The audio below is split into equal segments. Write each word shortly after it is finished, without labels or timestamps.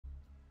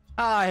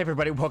Hi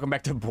everybody, welcome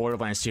back to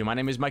Borderlands 2. My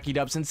name is Mikey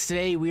Dubs, and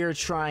today we are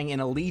trying an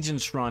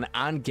allegiance run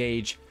on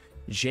Gaige,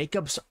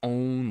 Jakobs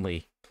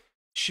only.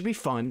 Should be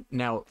fun.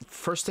 Now,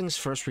 first things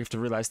first, we have to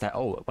realize that,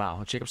 oh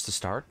wow, Jakobs to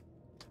start?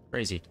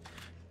 Crazy.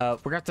 We're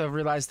gonna have to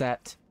realize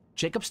that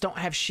Jakobs don't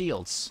have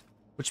shields,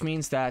 which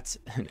means that,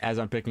 as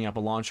I'm picking up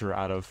a launcher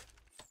out of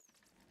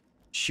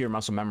sheer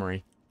muscle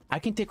memory, I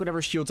can take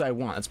whatever shields I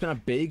want. It's been a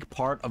big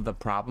part of the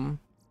problem.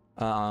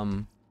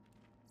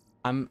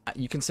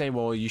 You can say,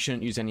 well, you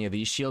shouldn't use any of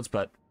these shields,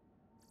 but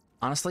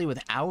honestly,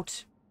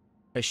 without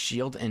a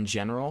shield in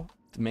general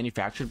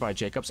manufactured by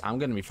Jakobs, I'm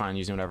going to be fine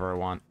using whatever I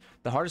want.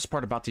 The hardest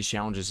part about these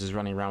challenges is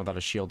running around without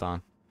a shield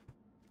on.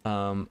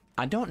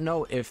 I don't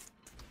know if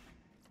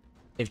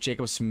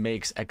Jakobs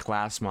makes a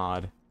class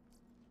mod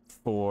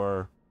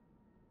for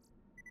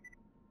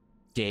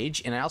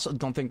Gaige, and I also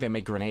don't think they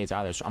make grenades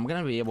either, so I'm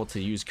going to be able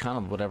to use kind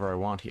of whatever I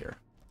want here.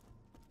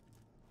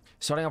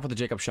 Starting off with the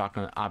Jakobs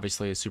shotgun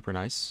obviously is super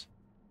nice.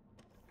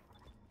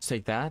 Let's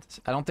take that.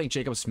 I don't think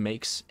Jakobs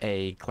makes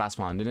a class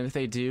mod, and if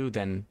they do,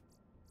 then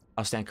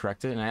I'll stand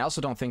corrected. And I also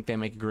don't think they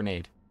make a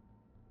grenade.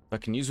 But I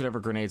can use whatever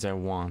grenades I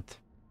want.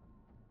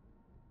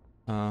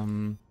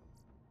 Okay,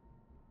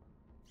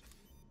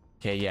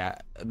 yeah.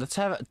 Let's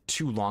have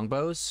 2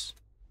 longbows.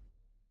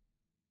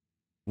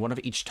 One of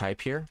each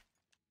type here.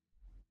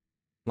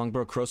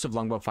 Longbow corrosive,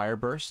 longbow fire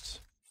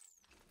burst.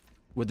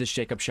 With this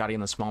Jakobs shotty in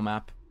the small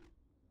map.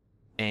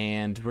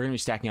 And we're gonna be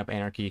stacking up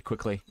anarchy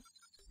quickly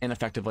and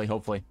effectively,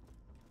 hopefully.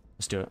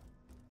 Let's do it.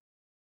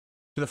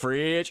 To the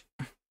fridge.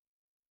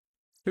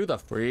 To the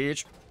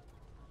fridge.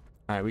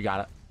 Alright, we got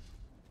it.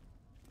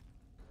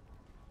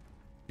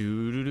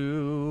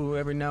 Doo-doo-doo.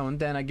 Every now and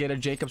then I get a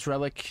Jakobs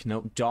relic.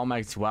 Nope, doll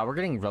mags. Wow, we're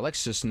getting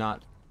relics, just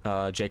not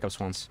Jakobs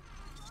ones.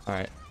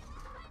 Alright.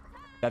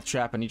 Death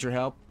trap, I need your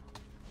help.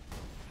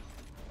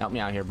 Help me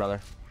out here, brother.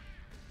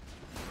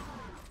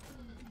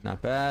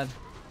 Not bad.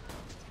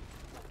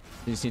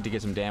 You just need to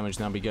get some damage,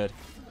 and that'll be good.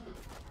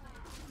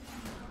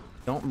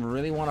 Don't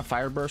really want a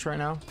fire burst right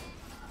now,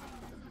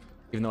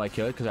 even though I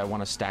could, because I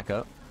want to stack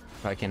up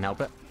if I can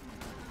help it.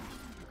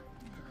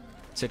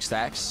 6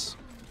 stacks.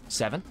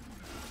 7.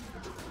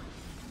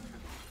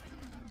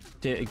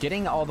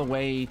 Getting all the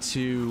way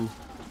to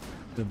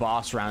the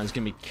boss round is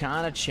going to be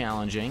kind of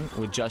challenging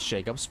with just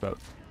Jakobs, but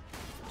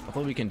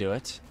hopefully we can do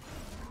it.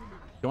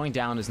 Going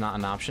down is not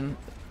an option.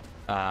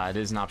 It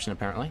is an option,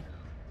 apparently.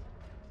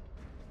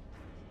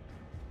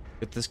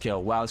 Get this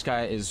kill. Wow, this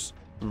guy is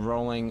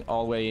rolling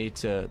all the way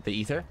to the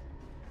ether.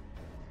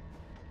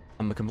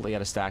 I'm completely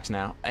out of stacks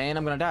now, and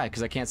I'm gonna die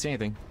because I can't see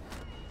anything.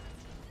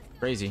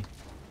 Crazy.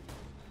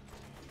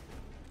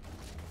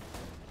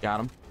 Got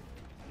him.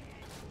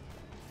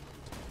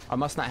 I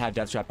must not have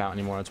death trap out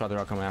anymore. That's why they're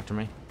all coming after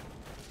me.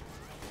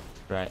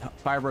 Right,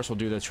 fire burst will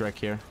do the trick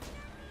here.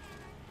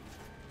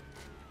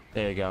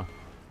 There you go.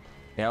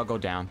 Yeah, I'll go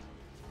down.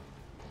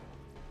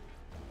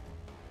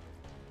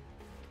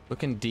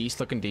 Looking decent,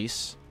 looking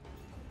decent.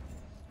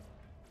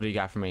 What do you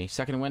got for me?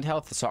 Second wind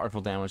health, assault rifle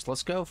damage.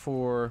 Let's go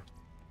for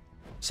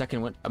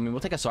second wind. I mean,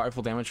 we'll take assault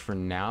rifle damage for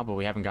now, but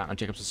we haven't gotten a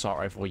Jakobs assault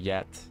rifle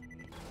yet.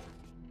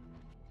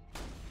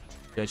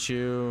 Get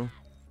you.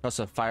 Plus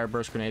a fire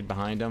burst grenade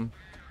behind him.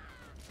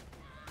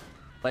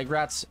 Leg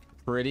rats,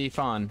 pretty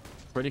fun.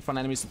 Pretty fun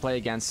enemies to play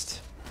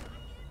against.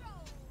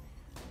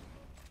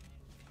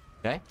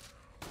 Okay.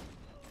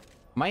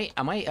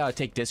 I might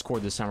take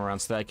Discord this time around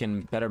so that I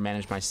can better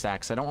manage my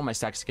stacks. I don't want my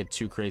stacks to get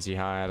too crazy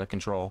high, out of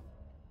control.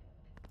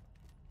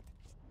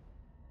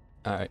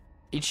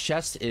 Each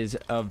chest is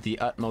of the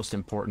utmost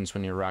importance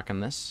when you're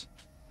rocking this.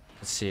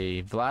 Let's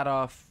see,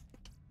 Vladov,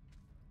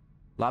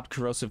 Lobbed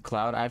Corrosive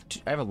Cloud. I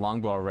have a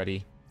longbow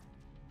already.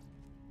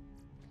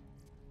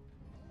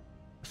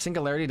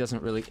 Singularity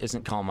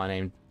isn't calling my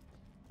name,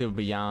 to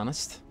be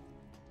honest.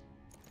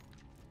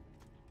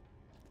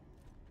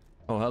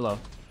 Oh, hello.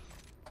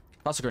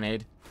 Toss a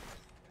grenade.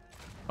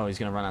 Oh, he's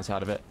gonna run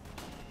outside of it.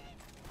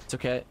 It's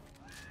okay.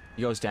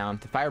 He goes down.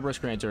 The fire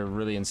burst grenades are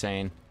really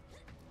insane.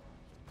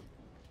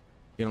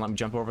 You gonna let me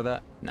jump over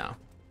that? No.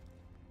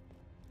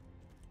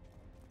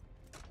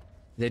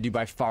 They do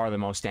by far the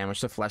most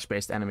damage to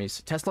flesh-based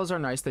enemies. Teslas are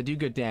nice. They do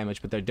good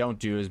damage, but they don't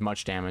do as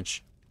much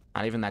damage.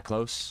 Not even that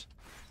close.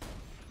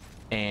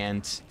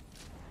 And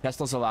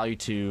Teslas allow you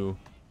to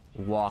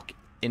walk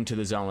into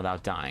the zone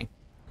without dying,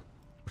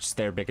 which is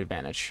their big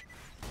advantage.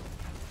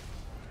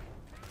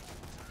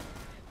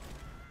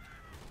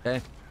 Okay.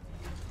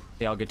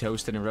 They all get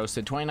toasted and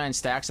roasted. 29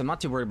 stacks. I'm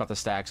not too worried about the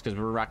stacks because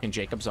we're rocking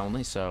Jakobs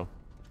only, so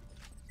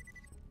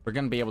we're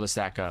going to be able to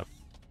stack up.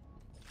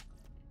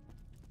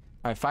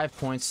 Alright, 5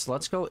 points.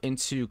 Let's go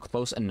into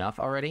close enough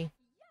already.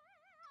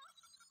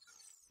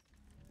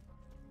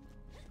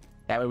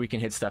 That way we can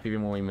hit stuff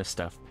even when we miss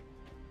stuff.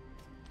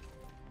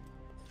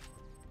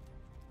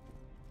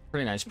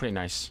 Pretty nice, pretty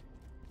nice.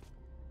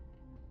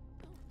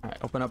 Alright,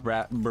 open up,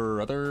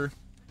 brother.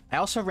 I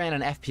also ran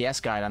an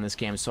FPS guide on this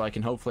game, so I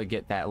can hopefully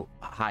get that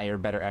higher,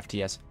 better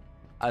FPS.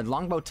 A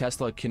longbow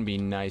Tesla can be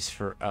nice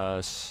for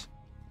us.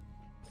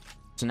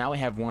 So now we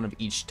have one of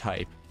each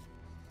type.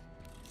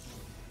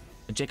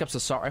 A Jakobs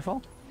assault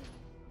rifle.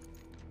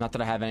 Not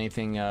that I have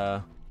anything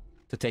to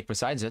take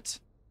besides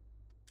it.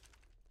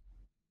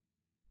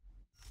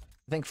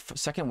 I think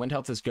second wind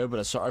health is good, but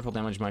assault rifle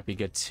damage might be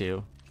good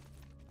too.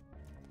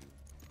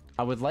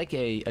 I would like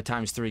a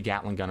 ×3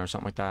 Gatling gun or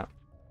something like that.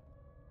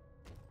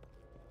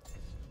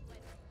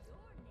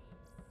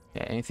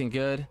 Yeah, anything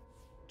good?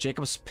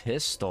 Jakobs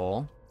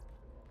pistol.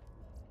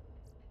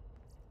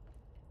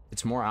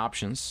 It's more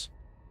options.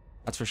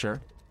 That's for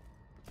sure.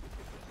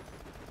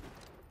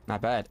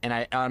 Not bad. And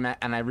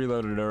I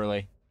reloaded it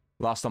early.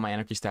 Lost all my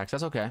anarchy stacks.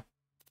 That's okay.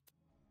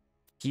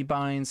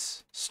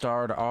 Keybinds,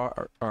 star to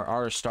R, or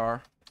R to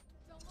star.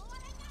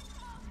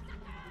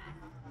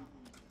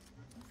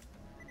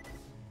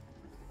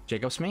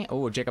 Jakobs me?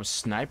 Oh, Jakobs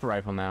sniper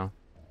rifle now.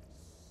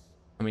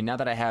 I mean, now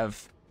that I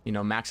have, you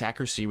know, max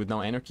accuracy with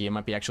no anarchy, it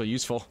might be actually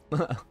useful.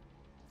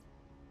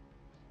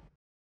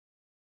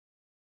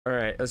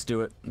 Alright, let's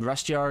do it.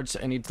 Rust yards,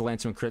 I need to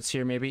land some crits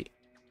here, maybe.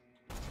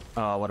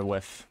 Oh, what a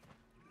whiff.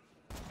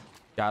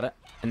 Got it.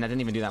 And that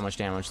didn't even do that much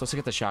damage. Let's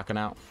get the shotgun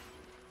out.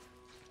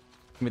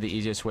 Gonna be the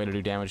easiest way to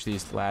do damage to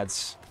these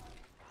lads.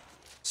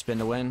 Spin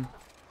to win.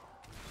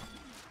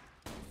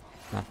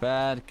 Not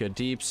bad. Good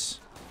deeps.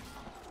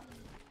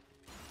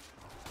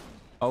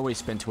 Always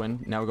spin to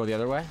win. Now we go the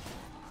other way.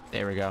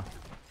 There we go.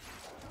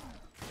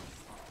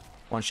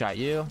 One shot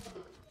you.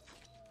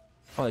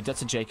 Oh,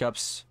 that's a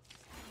Jakobs.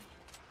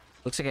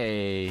 Looks like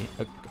a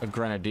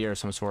grenadier of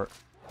some sort.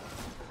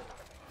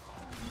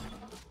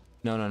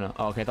 No, no, no.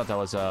 Oh, okay, I thought that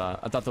was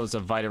a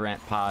Vitarant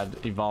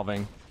pod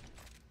evolving.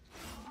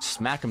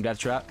 Smack him, Death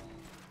Trap.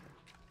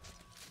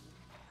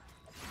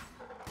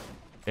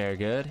 Very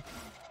good.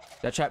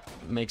 Death Trap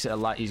makes it a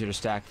lot easier to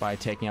stack by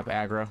taking up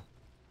aggro.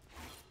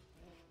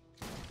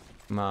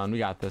 Come on, we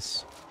got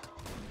this.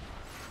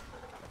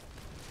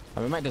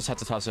 We might just have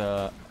to toss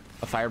a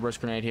fire burst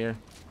grenade here.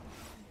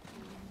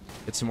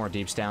 Get some more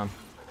deeps down.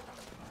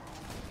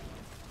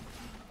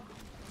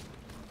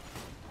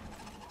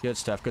 Good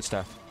stuff, good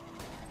stuff.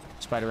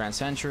 Spider-Ant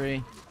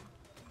Sentry.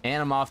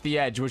 And I'm off the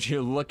edge. Would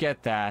you look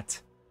at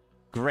that?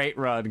 Great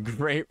run,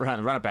 great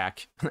run. Run it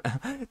back.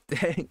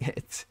 Dang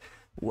it.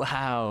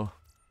 Wow.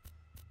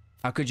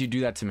 How could you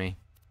do that to me?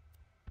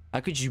 How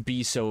could you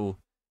be so...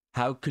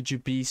 How could you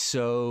be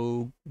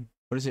so...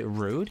 What is it,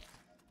 rude?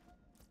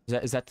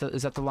 Is that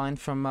the line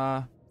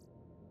from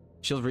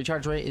Shield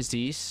recharge rate is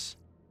these?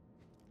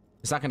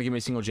 It's not gonna give me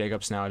a single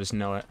Jakobs now, I just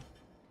know it.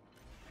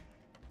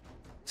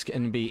 It's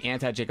gonna be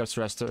anti-Jakobs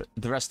the rest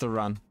of the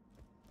run.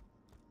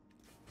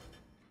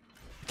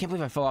 I can't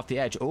believe I fell off the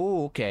edge.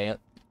 Oh, okay.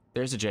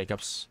 There's the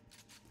Jakobs.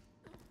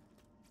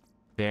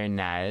 Very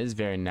nice,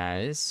 very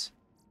nice.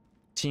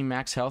 Team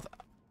max health.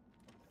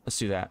 Let's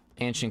do that.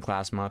 Ancient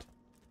class mod.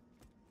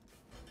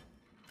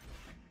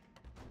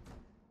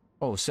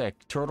 Oh,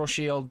 sick. Turtle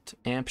shield,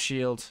 amp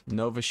shield,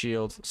 nova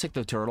shield. Let's take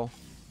the turtle.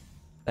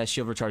 That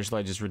shield recharge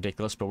light is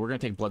ridiculous, but we're gonna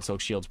take blood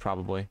soak shields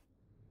probably.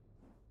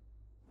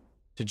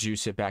 To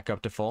juice it back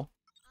up to full.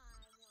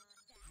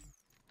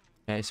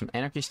 Okay, some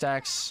anarchy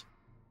stacks.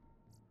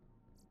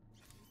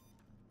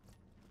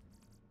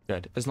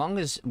 Good. As long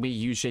as we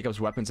use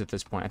Jakobs weapons at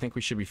this point, I think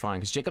we should be fine,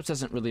 because Jakobs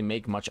doesn't really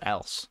make much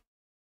else.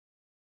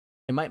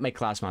 It might make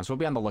class mods. We'll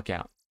be on the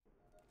lookout.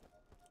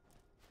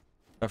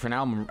 But for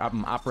now,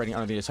 I'm operating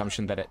under the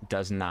assumption that it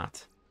does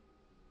not.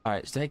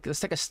 Alright, so let's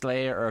take a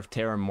Slayer of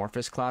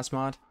Terramorphous class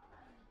mod.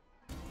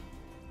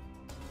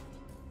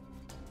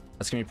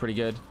 That's gonna be pretty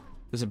good.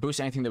 Does it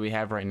boost anything that we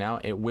have right now?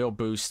 It will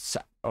boost...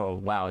 Oh,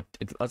 wow.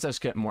 It lets us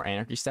get more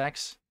anarchy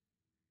stacks.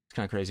 It's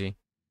kind of crazy.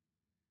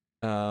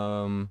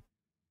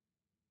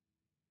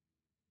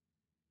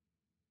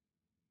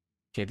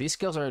 Okay, these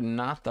skills are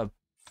not the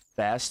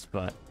best,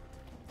 but...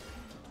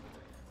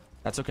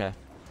 That's okay.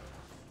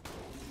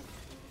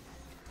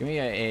 Give me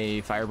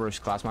a Fire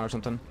Burst class mod or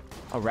something.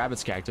 Oh, Rabbit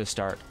Skag to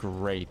start.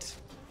 Great.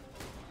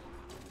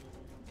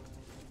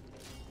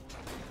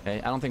 Okay,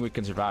 I don't think we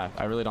can survive.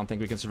 I really don't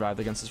think we can survive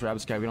against this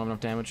Rabbit Skag. We don't have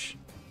enough damage.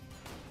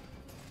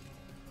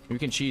 We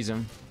can cheese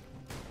him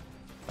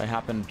by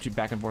hopping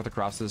back and forth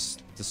across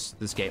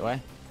this gateway.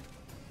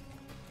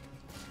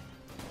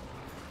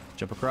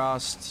 Jump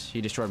across. He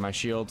destroyed my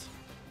shield.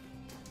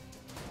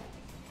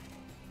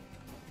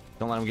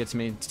 Don't let him get to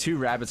me. It's 2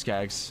 Rabbit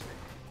Skags.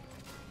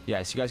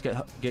 Yes, you guys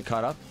get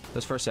caught up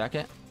just for a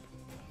second.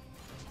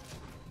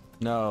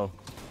 No.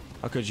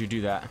 How could you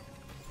do that?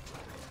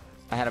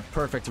 I had a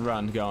perfect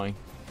run going.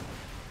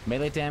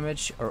 Melee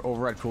damage or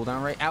override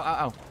cooldown rate. Ow,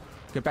 ow, ow.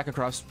 Get back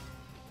across.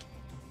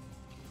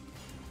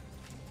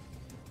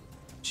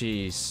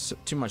 Jeez,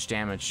 too much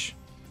damage.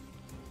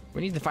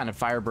 We need to find a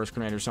fire burst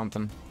grenade or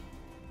something.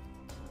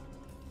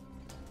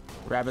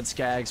 Rabbit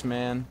Skags,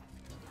 man.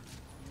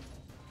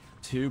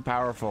 Too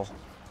powerful.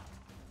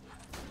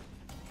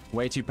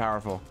 Way too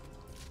powerful.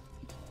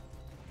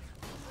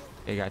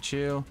 Okay, got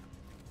you.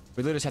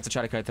 We literally just have to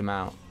try to cut them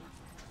out.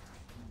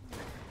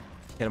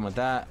 Hit them with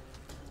that.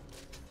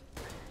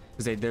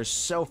 Because they're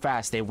so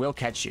fast, they will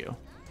catch you.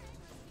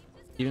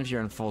 Even if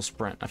you're in full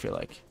sprint, I feel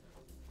like.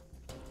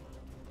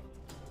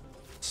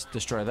 Let's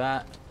destroy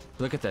that.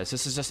 Look at this.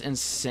 This is just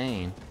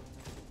insane.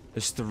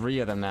 There's 3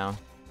 of them now.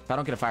 If I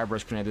don't get a fire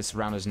burst grenade, this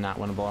round is not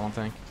winnable, I don't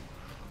think.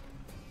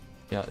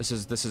 Yeah, this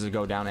is a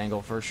go down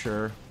angle for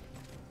sure.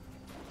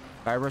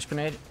 Fire burst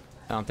grenade?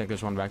 I don't think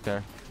there's one back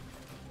there.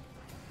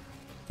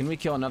 Can we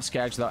kill enough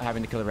skags without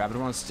having to kill the rapid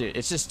ones? Dude,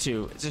 it's just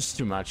too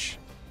much.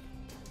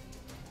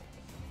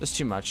 Just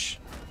too much.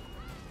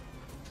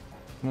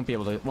 Won't be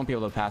able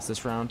to pass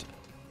this round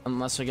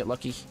unless I get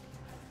lucky.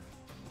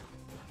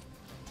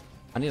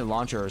 I need a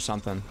launcher or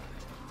something.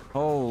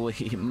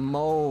 Holy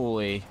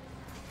moly.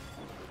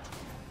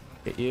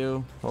 Hit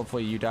you.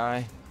 Hopefully you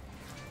die.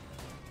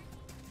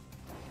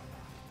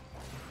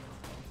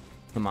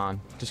 Come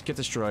on. Just get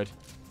destroyed.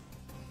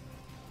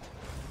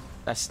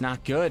 That's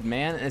not good,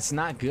 man. It's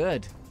not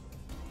good.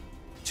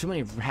 Too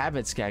many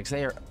rabbit skags.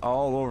 They are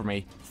all over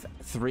me.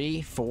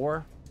 3,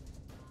 4,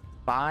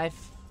 5.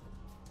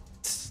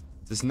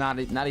 It's not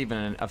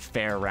even a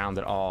fair round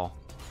at all.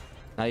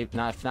 Not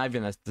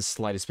even the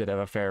slightest bit of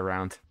a fair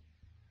round.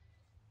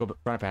 Go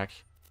run it back.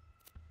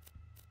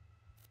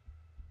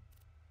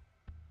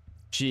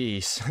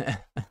 Jeez.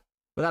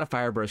 Without a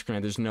fire burst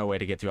grenade, there's no way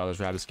to get through all those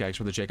rabbit skags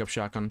with a Jakobs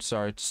shotgun.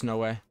 Sorry, just no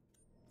way.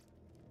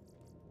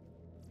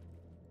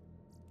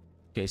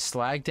 Okay,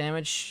 slag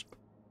damage.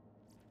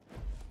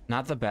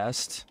 Not the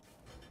best.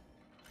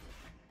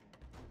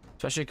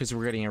 Especially because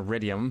we're getting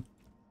iridium.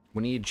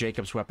 We need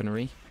Jakobs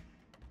weaponry.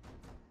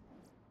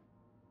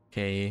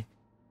 Okay.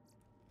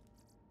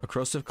 A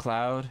corrosive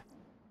cloud.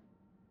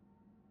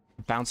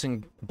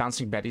 Bouncing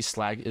Betty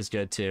slag is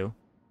good too.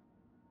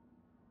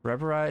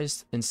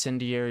 Rubberized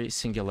incendiary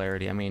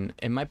singularity. I mean,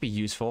 it might be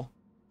useful.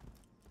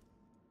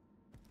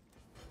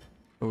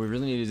 But we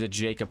really need is a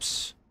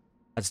Jakobs.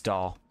 That's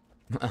doll.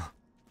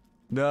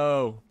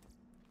 No.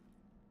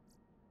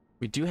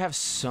 We do have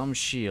some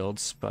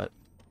shields, but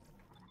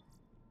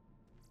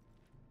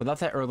without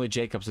that early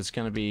Jakobs, it's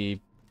going to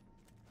be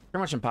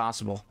pretty much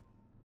impossible.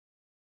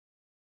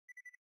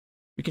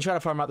 We can try to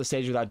farm out the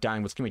stage without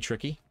dying, but it's going to be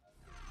tricky.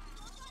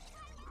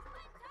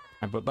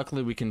 But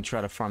luckily, we can try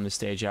to farm the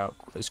stage out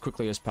as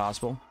quickly as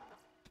possible.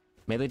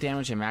 Melee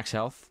damage and max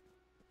health.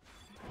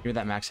 Give me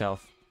that max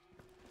health.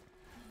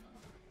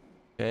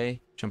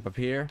 Okay, jump up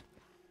here.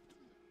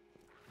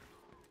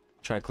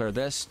 Try to clear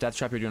this. Death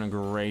Trap, you're doing a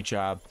great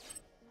job.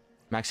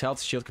 Max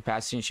health, shield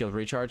capacity, and shield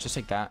recharge. Just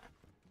take that.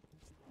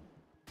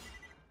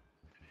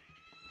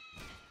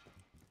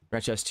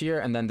 Red chest here,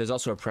 and then there's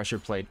also a pressure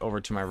plate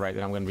over to my right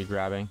that I'm going to be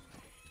grabbing.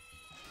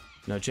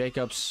 No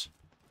Jakobs.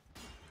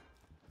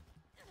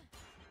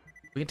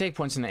 We can take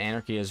points in the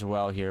anarchy as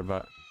well here,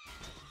 but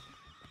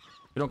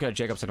if we don't get a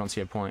Jakobs, I don't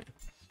see a point.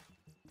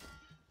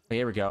 Okay,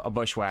 here we go. A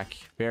bushwhack.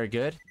 Very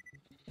good.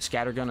 A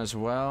scattergun as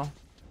well.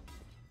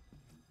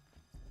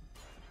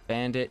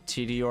 Bandit,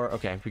 TDR.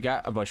 Okay, we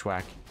got a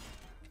bushwhack.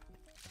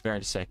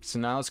 Very sick. So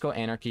now let's go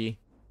anarchy.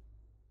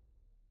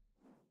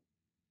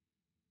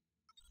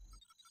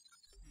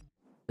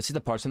 Let's see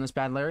the parts on this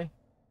bad, Larry.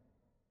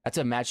 That's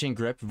a matching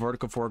grip,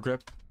 vertical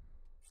foregrip.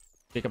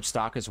 Jacob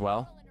stock as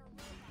well.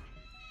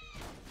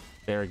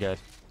 Very good.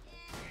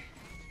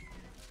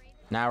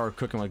 Now we're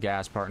cooking with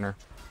gas, partner.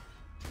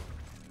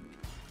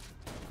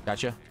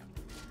 Gotcha.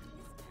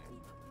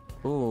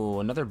 Ooh,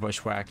 another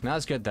bushwhack. Not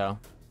as good, though.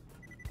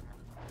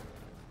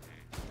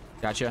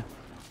 Gotcha.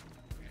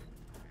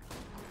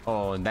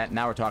 Oh, and that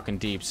now we're talking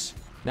deeps.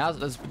 Now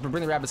let's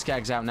bring the rabbit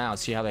skags out now and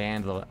see how they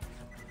handle it.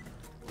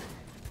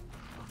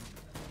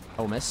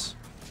 Oh, miss.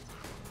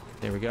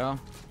 There we go.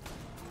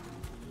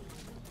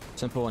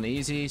 Simple and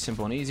easy.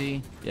 Simple and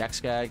easy. Yak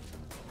skag.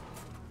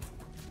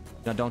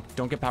 No,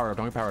 don't get powered up.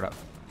 Don't get powered up.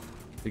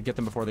 Get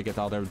them before they get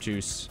all their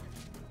juice.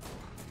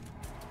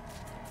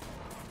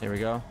 There we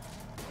go.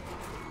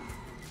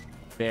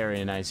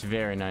 Very nice.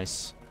 Very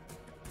nice.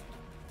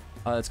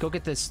 Let's go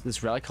get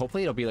this relic.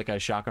 Hopefully it'll be like a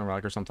shotgun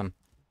relic or something.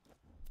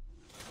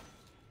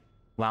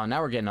 Wow,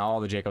 now we're getting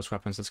all the Jakobs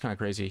weapons. That's kind of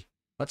crazy.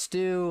 Let's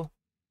do...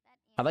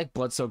 I like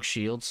blood-soaked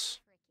shields.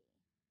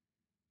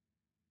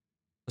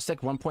 Let's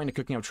take 1 point in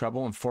cooking up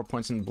trouble and 4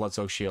 points in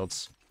blood-soaked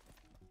shields.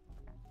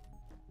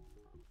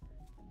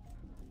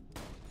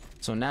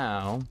 So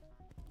now,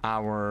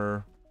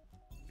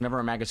 whenever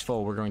our mag is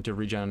full, we're going to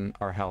regen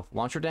our health.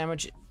 Launcher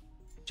damage.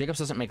 Jakobs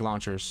doesn't make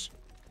launchers.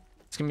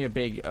 It's gonna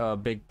be a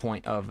big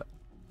point of,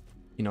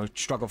 you know,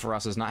 struggle for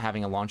us is not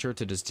having a launcher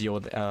to just deal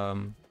with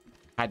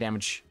high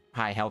damage,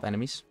 high health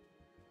enemies.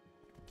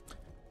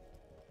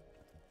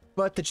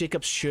 But the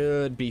Jakobs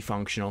should be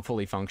functional,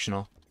 fully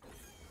functional.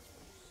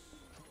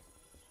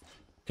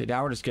 Okay,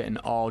 now we're just getting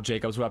all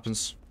Jakobs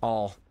weapons.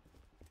 All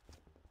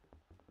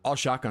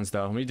shotguns,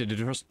 though. We need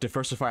to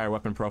diversify our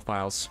weapon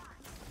profiles.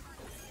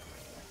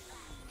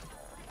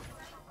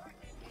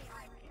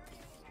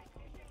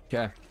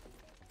 Okay.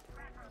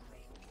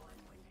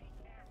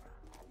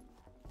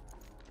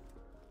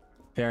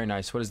 Very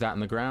nice. What is that on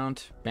the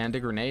ground?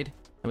 Bandit grenade.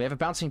 And we have a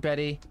bouncing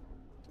Betty.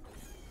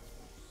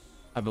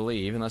 I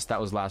believe, unless that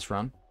was last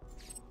run.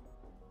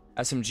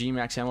 SMG,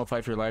 max ammo,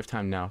 fight for your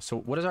lifetime now. So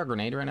what is our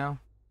grenade right now?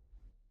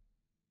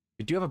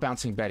 We do have a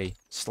bouncing Betty.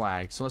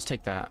 Slag. So let's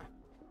take that.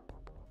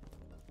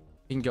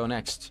 We can go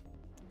next.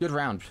 Good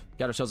round.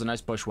 Got ourselves a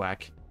nice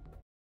bushwhack.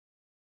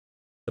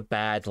 The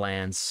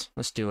Badlands.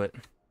 Let's do it.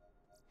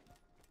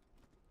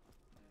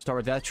 Start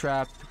with Death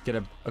Trap.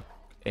 Get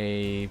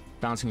a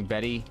Bouncing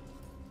Betty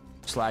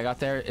slag out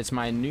there. It's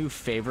my new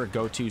favorite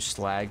go-to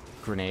slag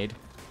grenade.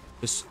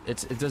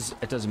 It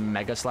does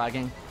mega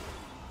slagging.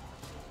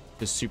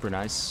 Just super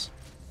nice.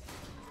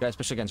 Yeah,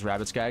 especially against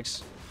rabbit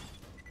skags.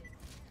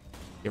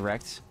 Get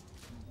wrecked.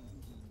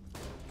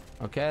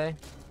 Okay.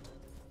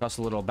 Toss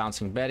a little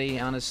Bouncing Betty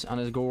on his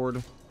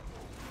gourd.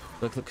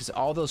 Look, because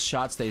all those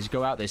shots, they just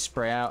go out, they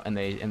spray out, and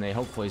they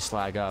hopefully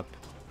slag up.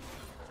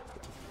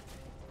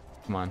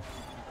 Come on.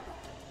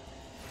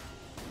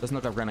 Doesn't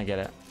look like we're gonna get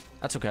it.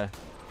 That's okay.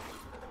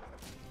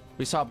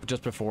 We saw it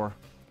just before.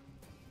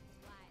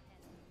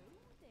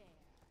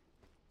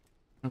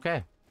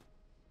 Okay.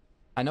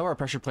 I know our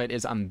pressure plate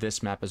is on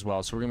this map as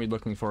well, so we're gonna be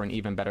looking for an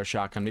even better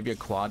shotgun. Maybe a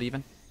quad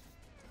even.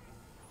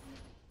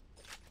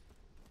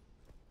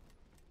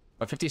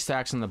 But 50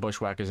 stacks on the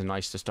bushwhack is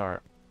nice to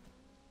start.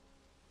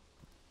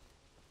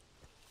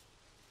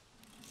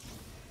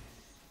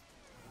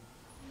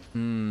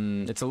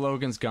 It's a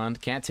Logan's gun.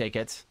 Can't take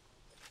it.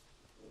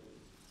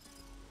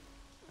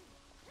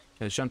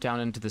 Okay, let's jump down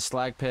into the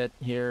slag pit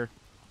here.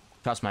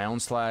 Toss my own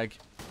slag.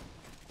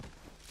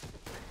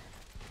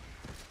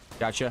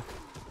 Gotcha.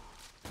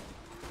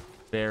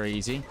 Very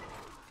easy.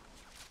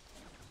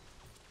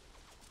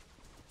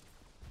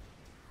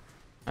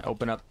 I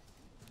open up.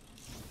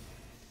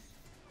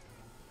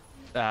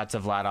 It's a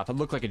Vladov. It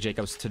looked like a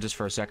Jakobs to just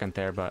for a second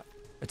there, but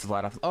it's a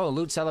Vladov. Oh,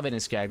 loot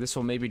salivating skag. This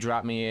will maybe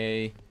drop me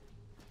a,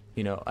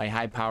 you know, a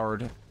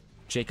high-powered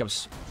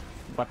Jakobs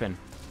weapon.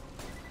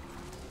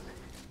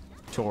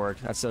 Torg.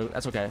 That's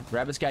okay.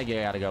 Rabbit skag, you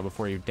gotta go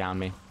before you down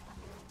me.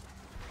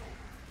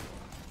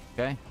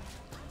 Okay.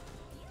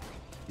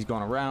 He's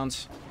going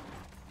around.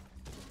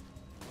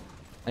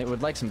 I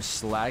would like some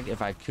slag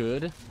if I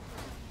could.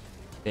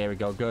 There we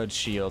go. Good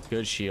shield.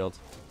 Good shield.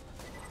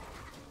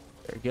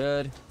 Very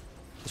good.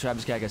 This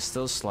rabbit skag is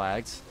still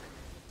slagged,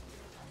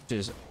 which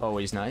is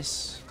always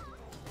nice.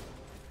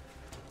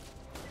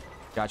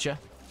 Gotcha.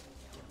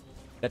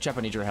 That chap,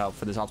 I need your help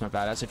for this ultimate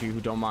badass, if you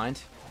don't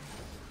mind.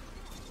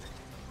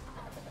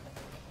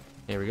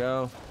 There we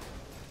go.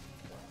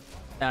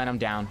 And I'm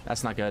down.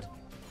 That's not good.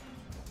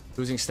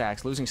 Losing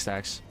stacks. Losing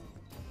stacks.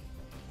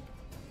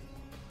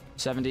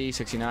 70,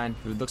 69.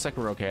 It looks like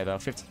we're okay, though.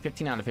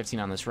 15 out of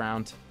 15 on this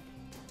round.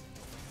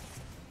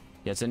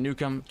 Yeah, it's a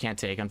Nukem. Can't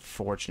take,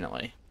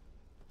 unfortunately.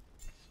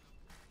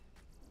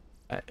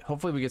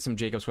 Hopefully we get some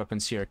Jakobs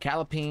weapons here.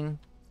 Calipine.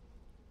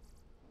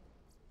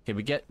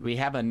 Okay, we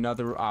have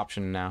another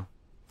option now.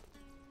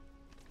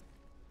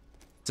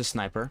 It's a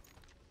sniper.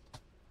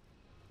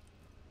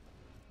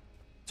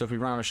 So if we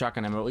run out of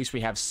shotgun ammo, at least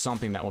we have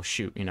something that will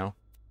shoot, you know?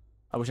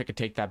 I wish I could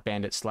take that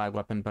bandit slag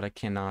weapon, but I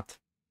cannot.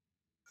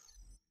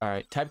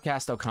 Alright,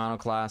 typecast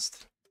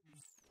Iconoclast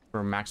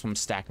for maximum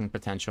stacking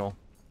potential.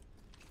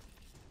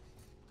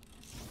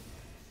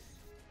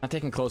 Not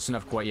taking close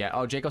enough quite yet.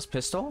 Oh, Jakobs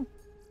pistol?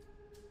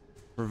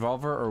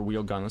 Revolver or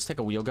wheel gun? Let's take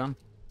a wheel gun.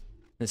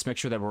 Let's make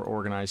sure that we're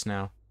organized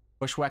now.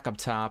 Bushwhack up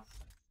top.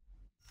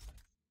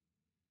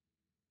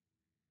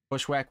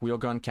 Bushwhack, wheel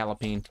gun,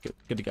 Calipine.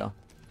 Good to go.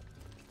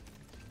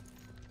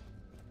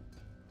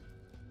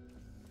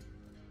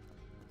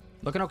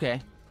 Looking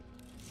okay.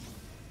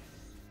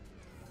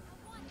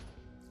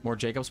 More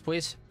Jakobs,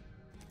 please.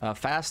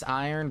 Fast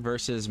iron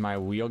versus my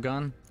wheel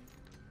gun.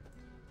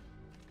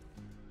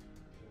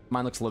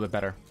 Mine looks a little bit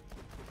better.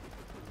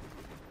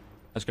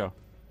 Let's go.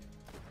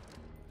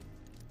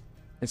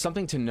 And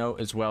something to note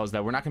as well is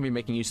that we're not going to be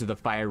making use of the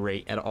fire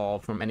rate at all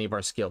from any of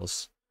our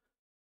skills.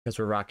 Because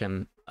we're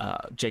rocking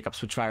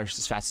Jakobs, which fires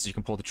as fast as you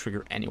can pull the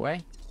trigger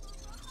anyway.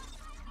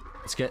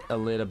 Let's get a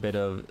little bit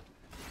of...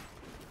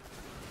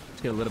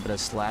 Let's get a little bit of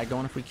slag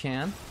going if we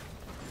can.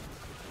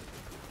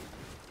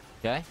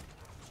 Okay.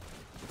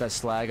 Get that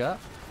slag up.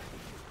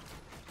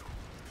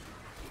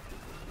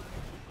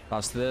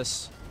 Toss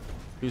this.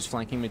 Who's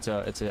flanking me?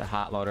 It's a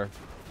hot loader.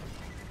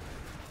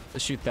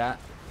 Let's shoot that.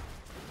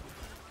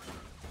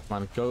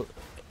 Come on, go.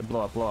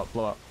 Blow up, blow up,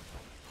 blow up.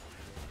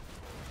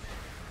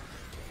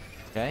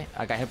 Okay,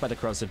 I got hit by the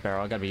corrosive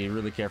barrel. I gotta be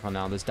really careful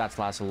now. This dots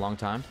last a long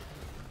time.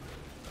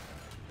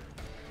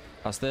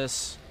 Toss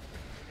this.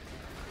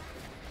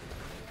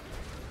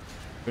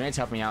 Grenades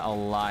help me out a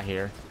lot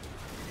here.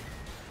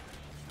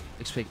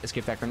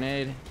 Escape that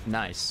grenade.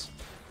 Nice.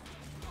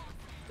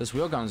 This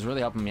wheel gun is really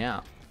helping me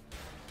out.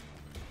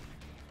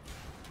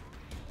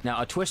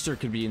 Now, a twister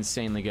could be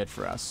insanely good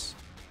for us.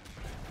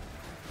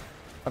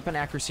 Weapon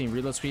accuracy and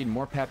reload speed,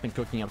 more pep and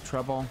cooking up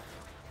trouble.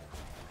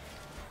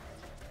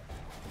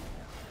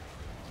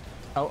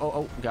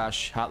 Oh,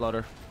 gosh. Hot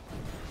loader.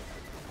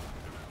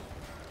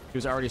 He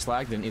was already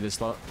slagged. Didn't need to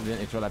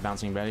throw that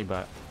bouncing Betty,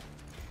 but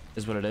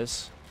is what it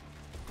is.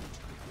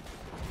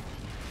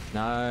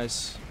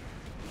 Nice.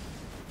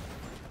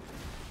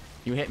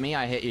 You hit me,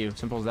 I hit you.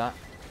 Simple as that.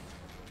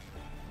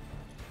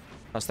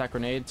 Toss that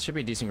grenade. Should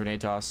be a decent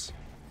grenade toss.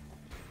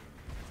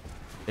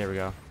 There we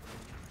go.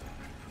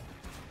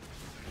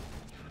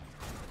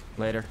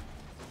 Later.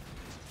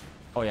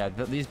 Oh yeah,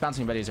 these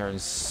bouncing Bettys are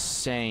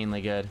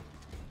insanely good.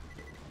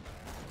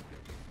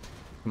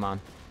 Come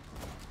on.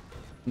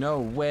 No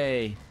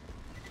way.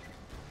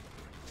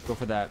 Go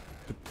for that.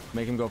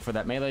 Make him go for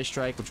that melee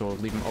strike, which will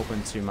leave him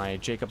open to my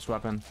Jakobs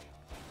weapon.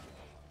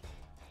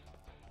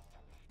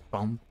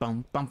 Bum,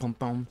 bum, bum, bum,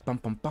 bum, bum,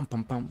 bum, bum,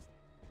 bum, bum.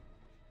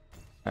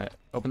 Alright,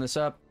 open this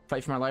up.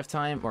 Fight for my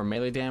lifetime or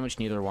melee damage,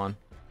 neither one.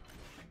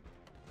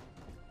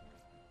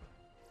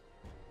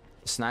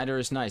 Snyder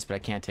is nice, but I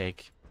can't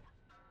take.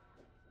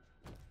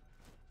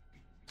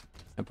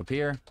 Up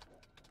here.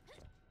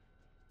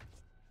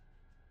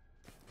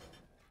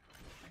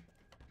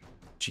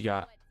 What you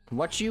got?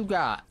 What you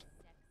got?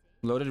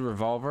 Loaded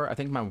revolver. I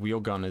think my wheel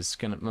gun is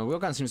gonna... My wheel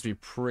gun seems to be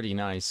pretty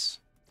nice.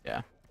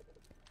 Yeah.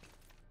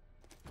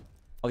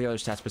 All the other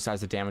stats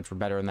besides the damage were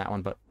better in that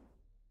one, but...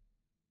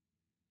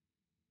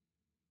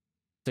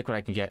 Take what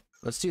I can get.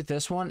 Let's do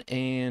this one,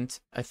 and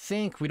I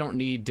think we don't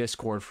need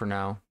Discord for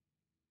now.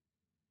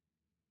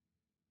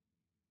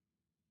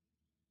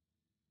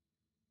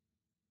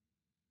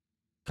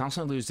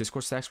 Constantly lose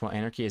Discord stacks while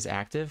Anarchy is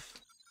active?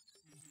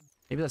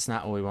 Maybe that's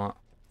not what we want.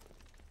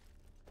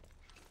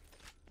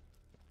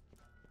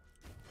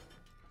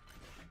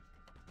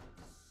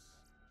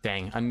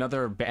 Dang,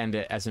 another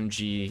Bandit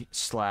SMG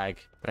slag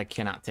that I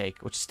cannot take,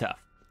 which is tough.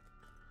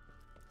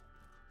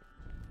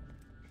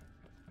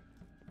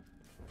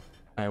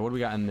 Alright, what do we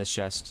got in this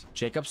chest?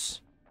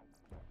 Jakobs?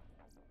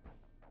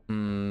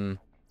 Corrosive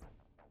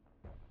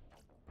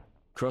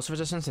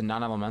resistance and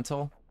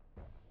non-elemental?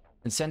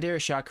 Incendiary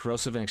shot,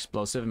 corrosive, and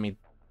explosive. I mean,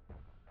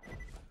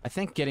 I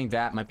think getting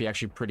that might be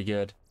actually pretty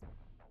good.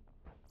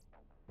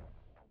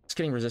 Just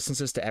getting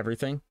resistances to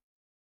everything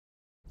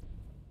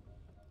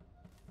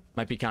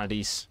might be kind of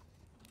decent.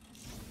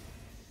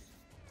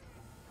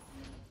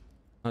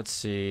 Let's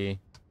see.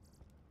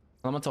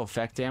 Elemental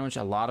effect damage,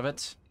 a lot of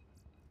it.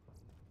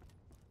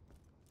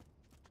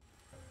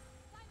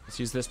 Let's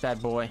use this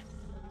bad boy.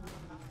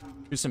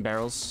 Do some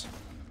barrels.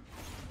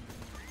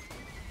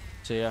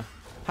 So yeah.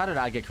 How did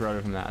I get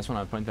corroded from that? I just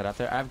want to point that out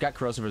there. I've got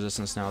corrosive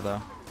resistance now,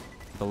 though.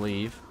 I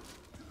believe.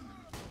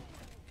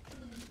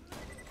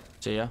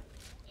 See ya.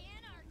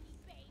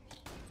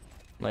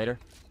 Later.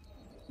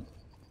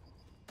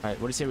 Alright,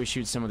 what do you say we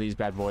shoot some of these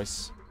bad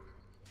boys?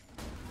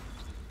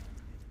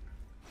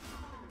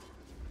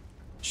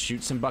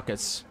 Shoot some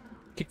buckets.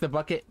 Kick the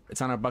bucket.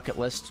 It's on our bucket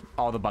list.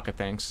 All the bucket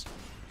things.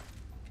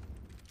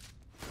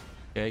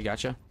 Okay,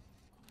 gotcha.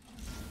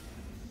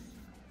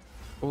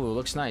 Ooh,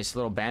 looks nice.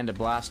 Little bandit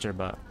blaster,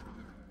 but...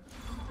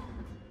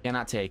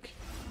 cannot take.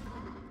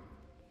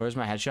 Where's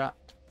my headshot?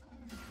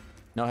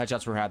 No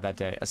headshots were had that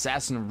day.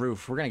 Assassin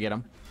roof. We're gonna get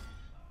him.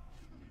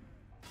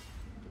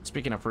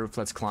 Speaking of roof,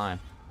 let's climb.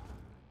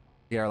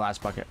 Get our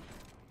last bucket.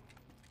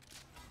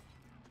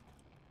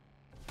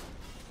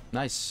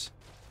 Nice.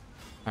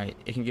 Alright,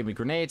 it can give me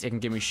grenades. It can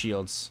give me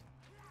shields.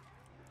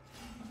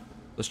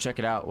 Let's check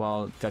it out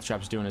while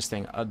Deathtrap's doing his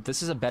thing.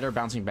 This is a better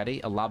bouncing Betty.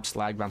 A lob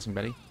slag bouncing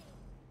Betty.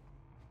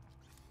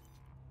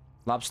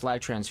 Lob slag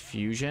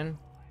transfusion.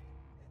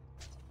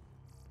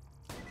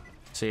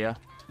 See ya.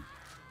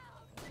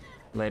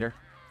 Later.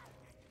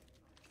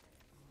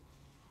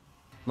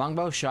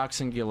 Longbow shock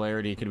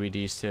singularity could be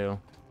these two.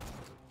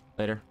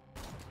 Later.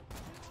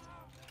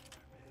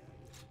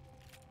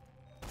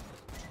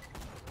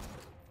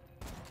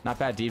 Not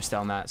bad deep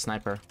style on that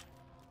sniper.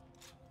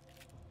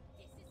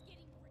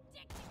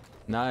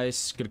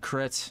 Nice, good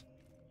crit.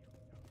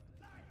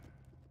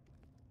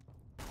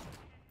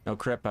 No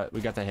crit, but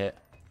we got the hit.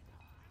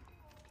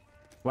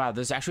 Wow,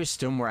 there's actually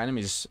still more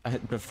enemies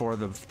before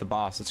the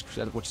boss,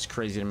 which is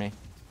crazy to me.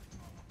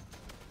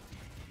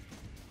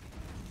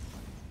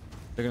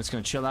 They're just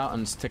gonna chill out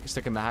and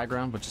stick in the high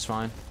ground, which is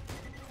fine.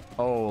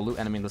 Oh, loot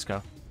enemy, let's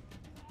go.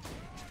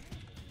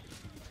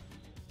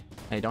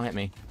 Hey, don't hit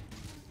me.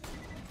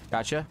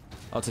 Gotcha.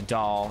 Oh, it's a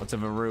doll. It's a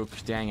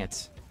Varuk. Dang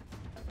it.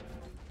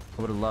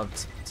 I would have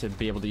loved to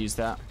be able to use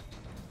that.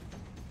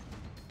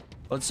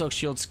 Blood soak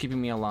shield's keeping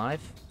me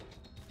alive.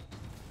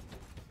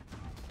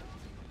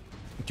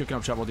 Kicking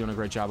up trouble, doing a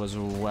great job as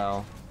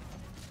well.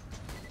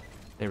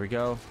 There we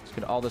go. Let's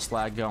get all the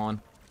slag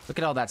going. Look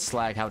at all that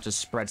slag, how it just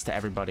spreads to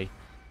everybody.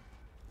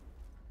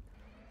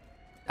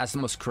 That's the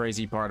most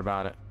crazy part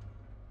about it.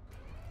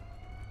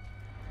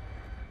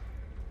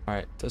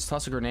 Alright, let's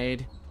toss a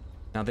grenade.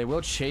 Now, they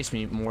will chase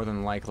me more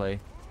than likely.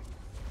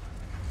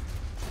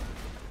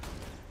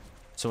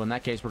 So in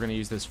that case, we're going to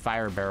use this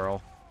fire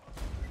barrel.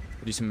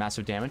 We'll do some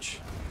massive damage.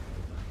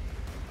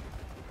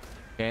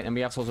 Okay, and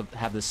we also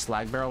have this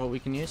slag barrel that we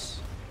can use.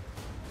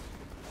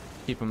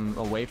 Keep them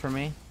away from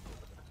me.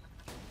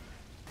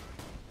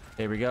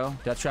 There we go.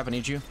 Deathtrap, I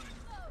need you.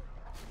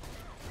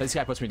 This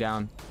guy puts me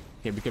down.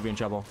 Okay, we could be in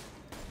trouble.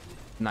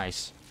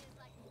 Nice.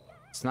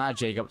 It's not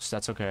Jakobs,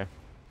 that's okay.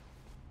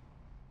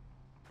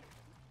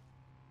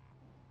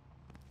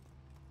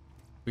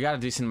 We got a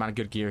decent amount of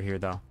good gear here,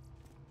 though.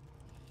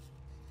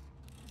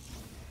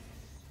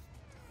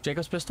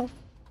 Jakobs pistol?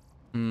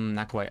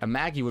 Not quite. A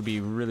Maggie would be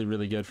really,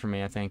 really good for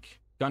me, I think.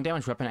 Gun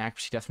damage, weapon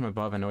accuracy, death from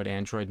above, annoyed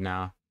android,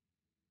 now.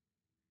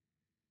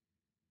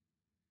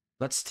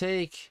 Let's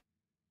take...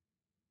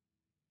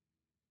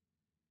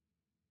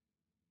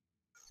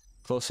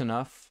 Close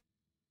enough.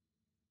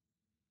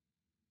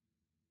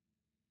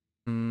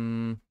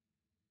 Cooking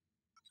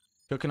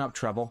up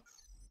trouble.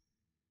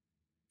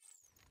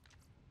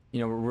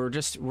 You know,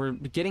 we're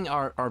getting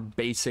our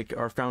basic,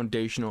 our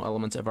foundational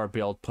elements of our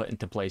build put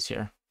into place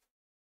here.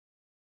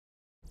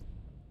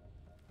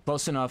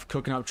 Close enough,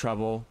 cooking up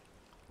trouble.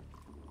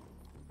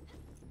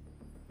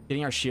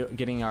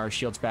 Getting our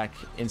shields back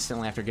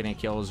instantly after getting a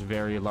kill is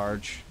very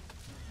large.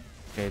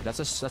 Okay, that's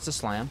a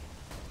slam.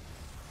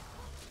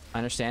 I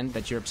understand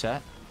that you're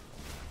upset.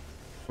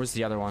 Where's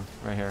the other one?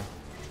 Right here.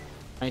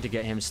 I need to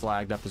get him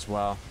slagged up as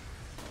well.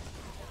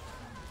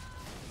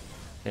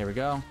 There we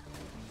go.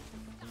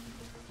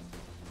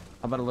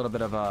 How about a little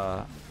bit of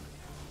a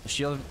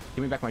shield?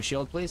 Give me back my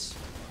shield, please.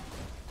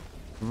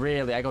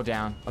 Really? I go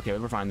down. Okay,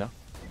 we're fine, though.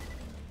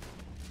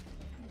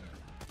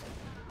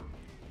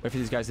 Wait for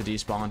these guys to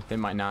despawn. They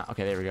might not.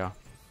 Okay, there we go.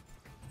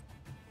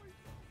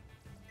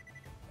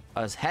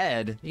 His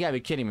head? You gotta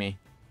be kidding me.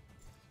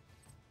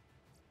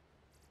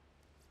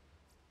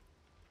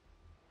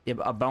 Yeah,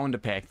 a bone to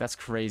pick. That's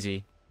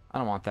crazy. I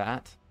don't want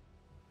that.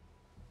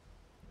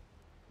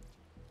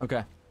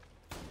 Okay.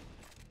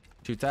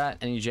 Shoot that.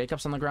 Any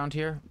Jakobs on the ground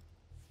here?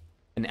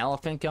 An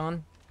elephant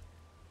gun?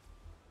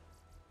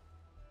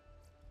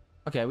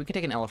 Okay, we can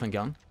take an elephant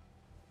gun.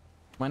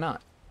 Why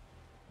not?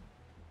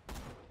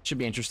 Should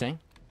be interesting.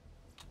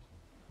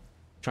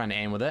 Trying to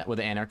aim with it, with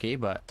the anarchy,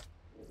 but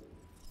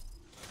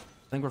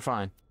I think we're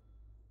fine.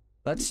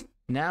 Let's,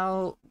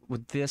 now,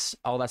 with this,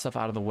 all that stuff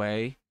out of the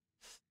way,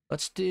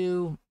 let's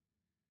do...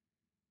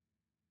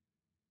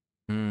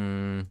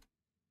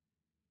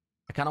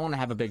 I kind of want to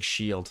have a big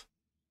shield.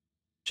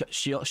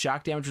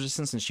 Shock damage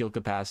resistance and shield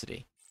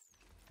capacity.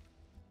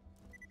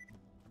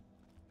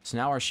 So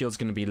now our shield's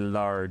going to be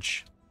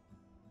large.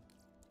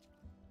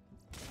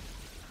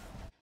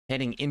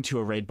 Heading into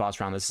a raid boss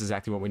round, this is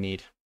exactly what we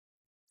need.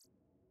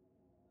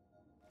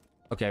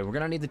 Okay, we're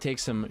going to need to take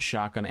some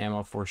shotgun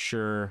ammo for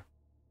sure.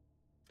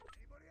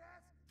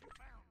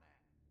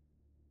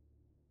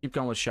 Keep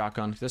going with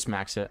shotgun. Just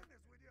max it.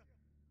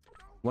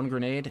 One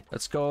grenade.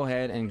 Let's go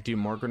ahead and do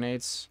more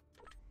grenades.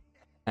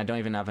 I don't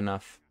even have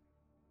enough.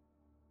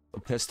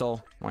 A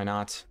pistol. Why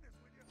not?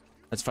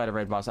 Let's fight a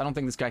raid boss. I don't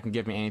think this guy can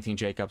give me anything,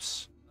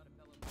 Jakobs.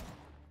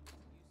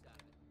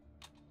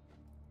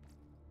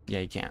 Yeah,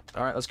 he can't.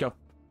 Alright, let's go.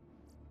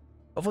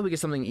 Hopefully we get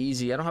something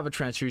easy. I don't have a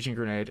transfusion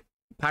grenade.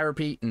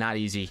 Pyropete, not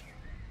easy.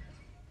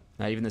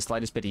 Not even the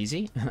slightest bit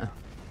easy.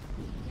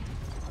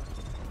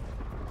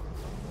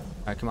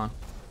 Alright, come on.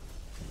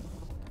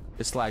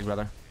 Get slag,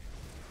 brother.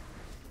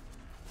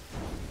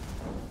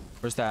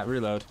 Where's that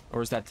reload? Or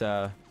where's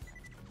that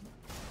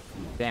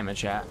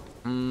damage at?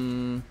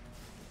 Maybe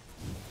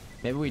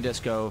we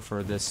just go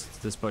for this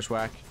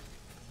bushwhack.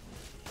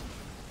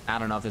 I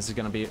don't know if this is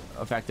gonna be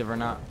effective or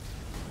not.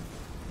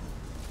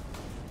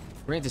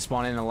 We're gonna need to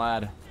spawn in a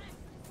lad.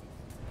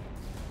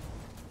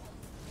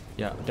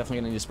 Yeah, definitely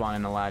gonna need to spawn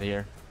in a lad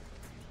here.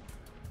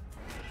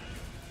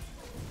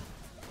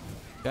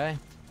 Okay.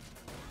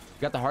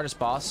 We got the hardest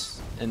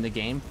boss in the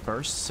game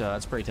first, so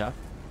that's pretty tough.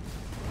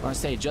 I want to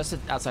stay just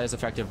outside his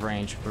effective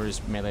range for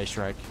his melee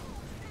strike.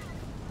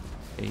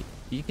 Okay,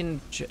 you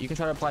can try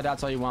to apply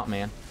dots all you want,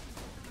 man.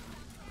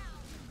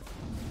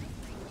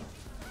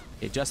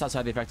 Okay, just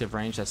outside the effective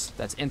range.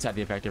 That's inside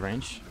the effective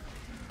range.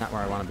 Not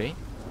where I want to be.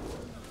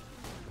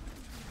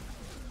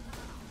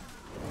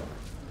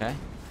 Okay.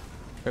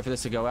 Wait for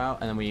this to go out,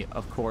 and then we,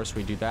 of course,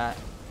 we do that.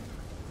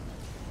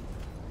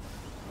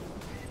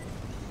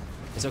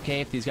 It's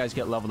okay if these guys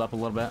get leveled up a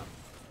little bit.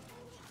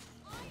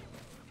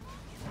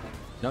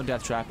 No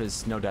death trap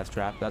is no death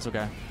trap. That's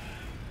okay.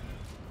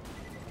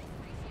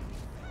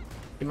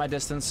 Keep my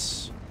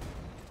distance.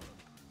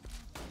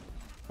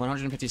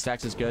 150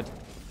 stacks is good.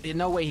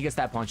 No way he gets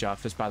that punch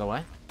off, just by the way.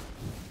 I'm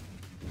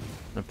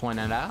gonna point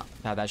that out.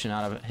 How that should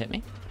not have hit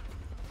me.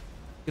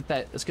 Get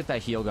that. Let's get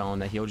that heal going.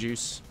 That heal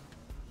juice.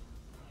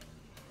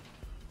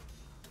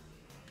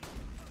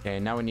 Okay,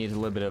 now we need a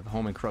little bit of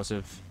homing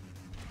corrosive.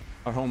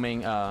 Or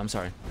homing, I'm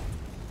sorry.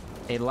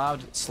 A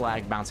loud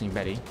slag bouncing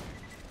Betty.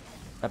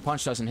 That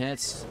punch doesn't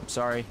hit. I'm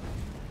sorry.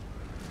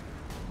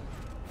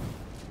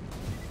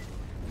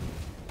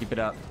 Keep it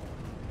up.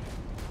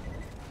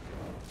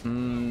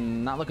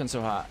 Not looking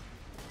so hot.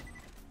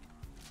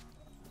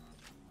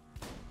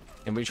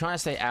 And we're trying to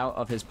stay out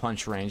of his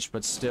punch range,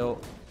 but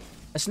still...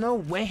 There's no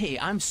way!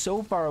 I'm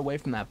so far away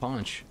from that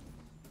punch.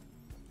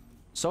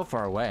 So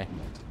far away.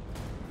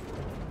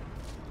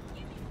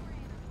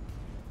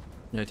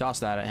 Yeah, toss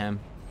that at him.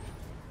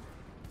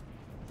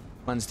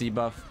 Cleanse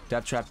debuff.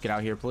 Death trap, get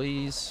out here,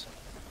 please.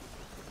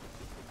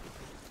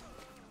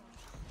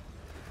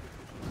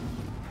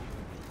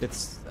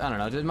 It's... I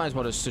don't know. Might as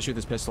well just shoot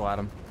this pistol at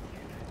him.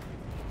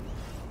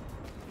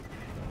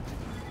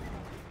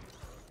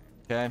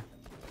 Okay.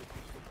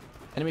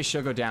 Enemies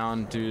should go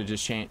down due to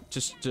just change...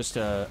 Just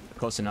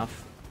close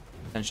enough.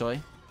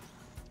 Essentially.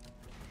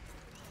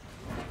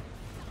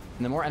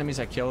 And the more enemies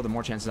I kill, the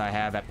more chances I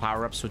have at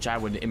power-ups, which I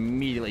would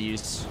immediately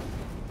use.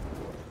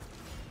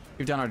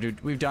 We've done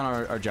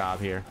our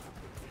job here.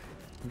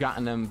 We've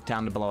gotten them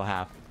down to below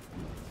half.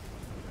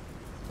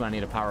 But I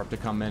need a power up to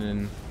come in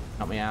and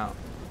help me out.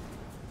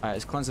 Alright,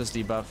 let's cleanse this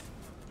debuff.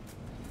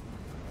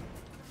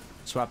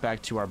 Swap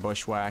back to our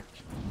bushwhack.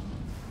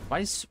 Why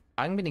is...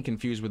 I'm getting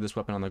confused with this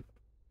weapon on the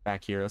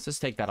back here. Let's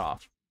just take that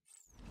off.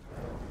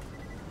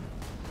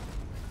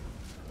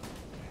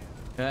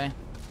 Okay.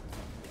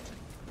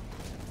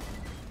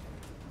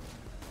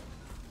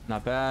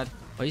 Not bad.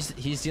 Oh,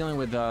 he's dealing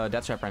with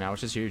Death Trap right now,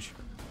 which is huge.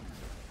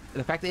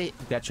 The fact that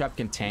Death Trap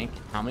can tank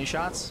how many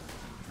shots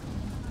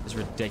is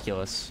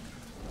ridiculous.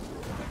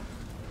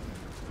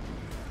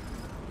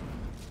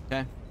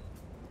 Okay.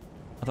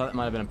 I thought that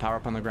might have been a power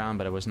up on the ground,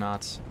 but it was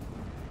not.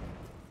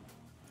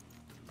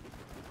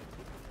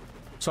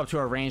 Swap to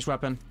our ranged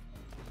weapon.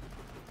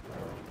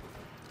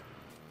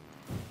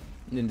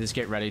 And then just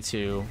get ready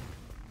to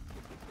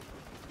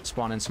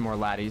spawn in some more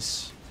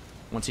laddies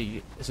once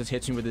he just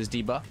hits me with his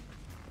debuff.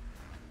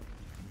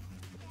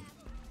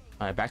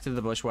 Alright, back to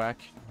the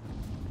bushwhack.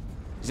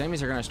 These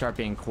enemies are gonna start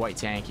being quite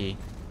tanky.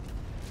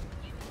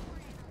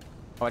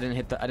 Oh, I didn't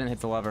hit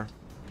the lever.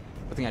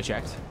 I think I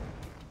checked.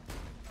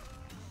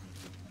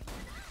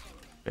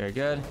 Very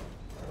good.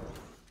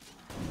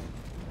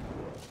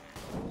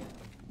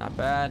 Not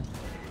bad.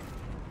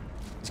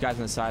 These guys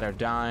on the side are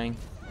dying.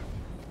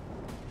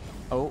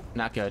 Oh,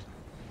 not good.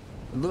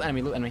 Loot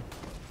enemy, loot enemy.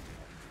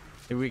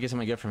 Maybe we get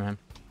something good from him.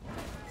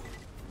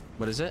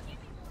 What is it?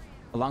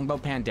 A longbow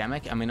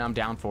pandemic? I mean, I'm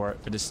down for it,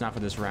 but it's not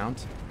for this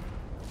round.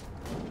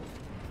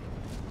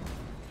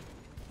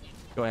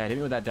 Go ahead, hit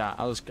me with that dot.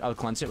 I'll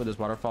cleanse it with this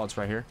waterfall. It's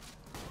right here.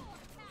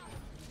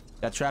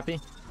 That trappy.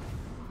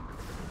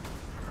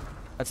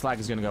 That slag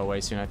is gonna go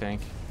away soon, I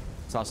think.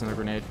 Toss in the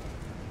grenade.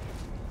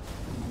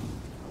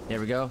 There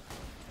we go.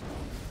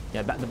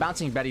 Yeah, the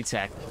bouncing Betty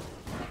tech.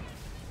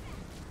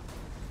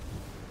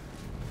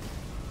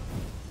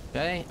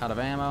 Okay, out of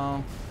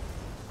ammo.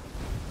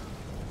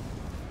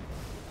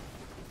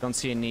 Don't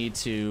see a need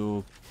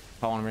to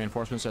call in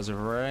reinforcements as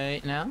of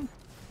right now.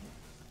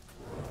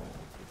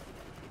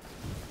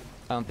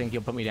 I don't think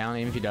he'll put me down.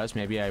 Even if he does,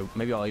 maybe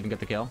I'll even get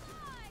the kill.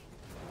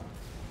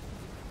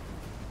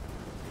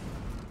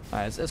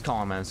 Alright, let's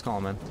call him in. Let's call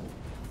him in.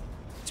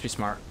 Let's be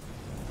smart.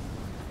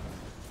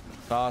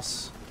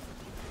 Boss.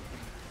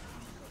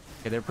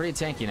 Okay, they're pretty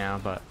tanky now,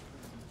 but...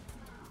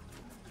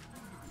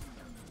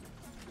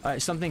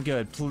 Alright, something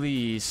good,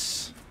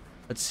 please.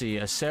 Let's see,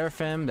 a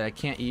Seraphim that I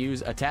can't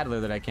use, a Tattler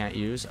that I can't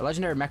use, a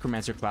Legendary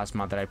Necromancer class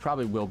mod that I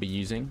probably will be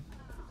using.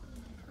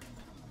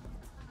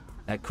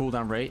 That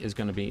cooldown rate is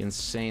going to be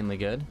insanely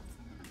good.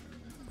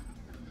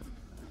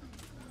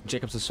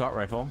 Jakobs Assault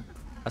Rifle.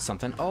 That's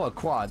something. Oh, a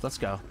quad. Let's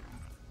go.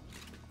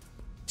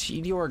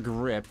 Tedior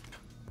Grip.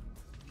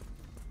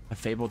 A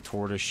Fabled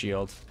Tortoise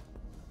Shield.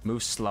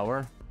 Move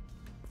slower.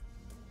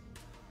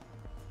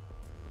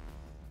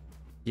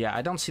 Yeah,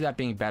 I don't see that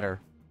being better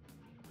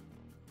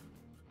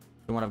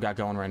than what I've got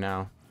going right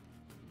now.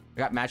 I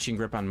got matching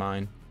grip on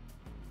mine.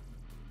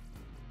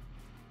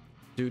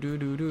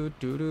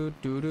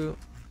 Do-do-do-do-do-do-do-do.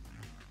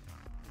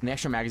 And the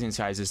extra magazine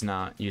size is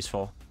not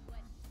useful.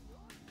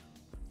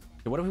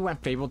 Okay, what if we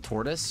went Fabled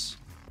Tortoise?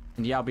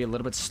 And yeah, I'll be a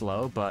little bit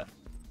slow, but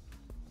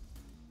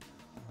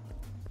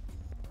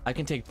I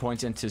can take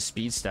points into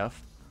speed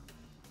stuff.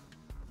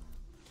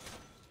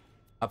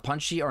 A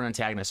punchy or an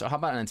antagonist? So how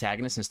about an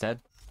antagonist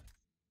instead?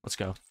 Let's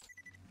go.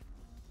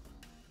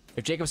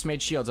 If Jakobs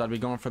made shields, I'd be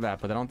going for that,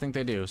 but I don't think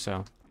they do,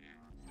 so.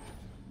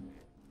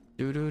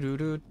 Do do do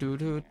do do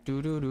do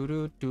do do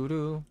do do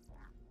do.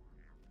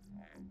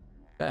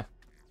 Okay.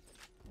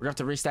 We're gonna have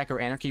to restack our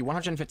anarchy.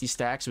 150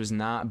 stacks was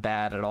not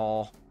bad at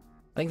all.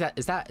 I think that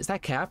is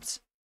that capped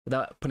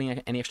without putting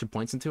any extra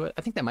points into it.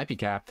 I think that might be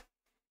capped.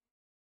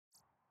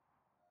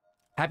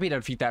 Happy to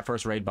defeat that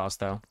first raid boss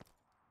though.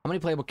 How many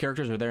playable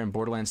characters are there in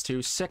Borderlands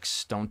 2?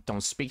 6.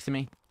 Don't speak to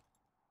me.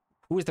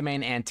 Who is the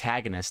main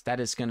antagonist? That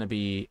is gonna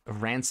be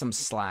Ransom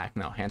Slack.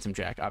 No, Handsome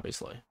Jack,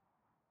 obviously.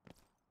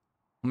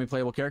 How many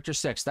playable characters?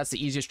 6. That's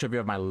the easiest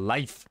trivia of my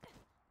life.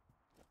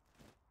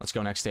 Let's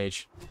go next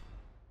stage.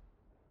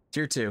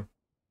 Tier 2.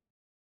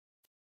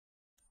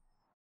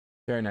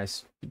 Very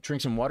nice.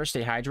 Drink some water,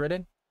 stay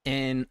hydrated.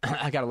 And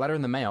I got a letter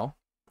in the mail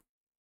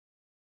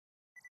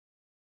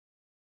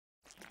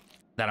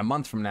that a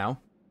month from now,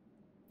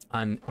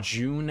 on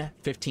June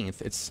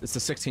 15th, it's the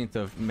 16th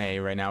of May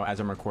right now as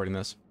I'm recording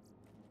this.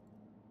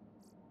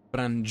 But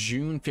on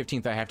June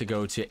 15th, I have to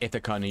go to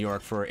Ithaca, New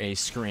York for a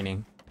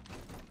screening.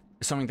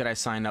 It's something that I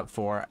signed up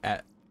for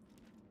at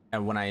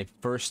when I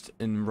first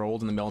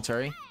enrolled in the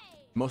military.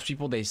 Most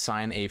people, they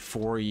sign a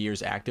 4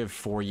 years active,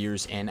 4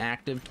 years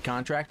inactive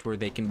contract where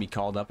they can be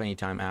called up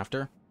anytime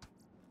after.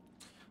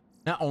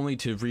 Not only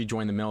to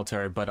rejoin the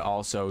military, but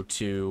also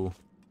to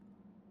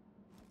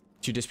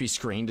just be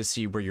screened to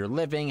see where you're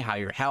living, how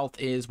your health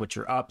is, what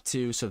you're up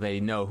to, so they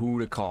know who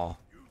to call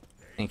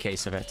in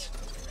case of it.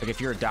 Like if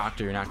you're a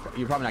doctor,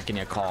 you're probably not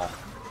getting a call. All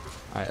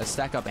right, let's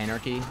stack up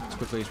anarchy as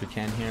quickly as we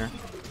can here.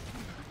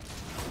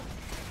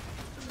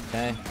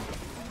 Okay.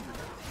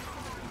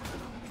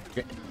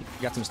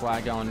 Got some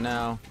slag going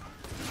now.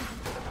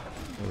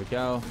 There we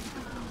go.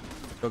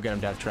 Go get him,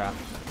 Death Trap.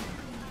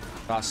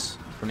 Boss.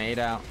 Grenade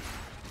out.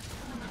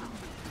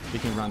 We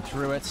can run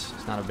through it.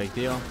 It's not a big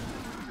deal.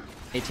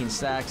 18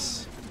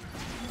 stacks.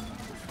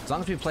 As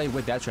long as we play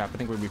with Death Trap, I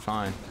think we'll be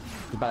fine.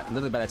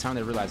 Literally by the time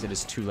they realize it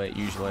is too late,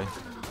 usually.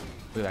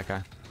 Look at that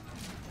guy.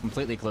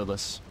 Completely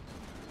clueless.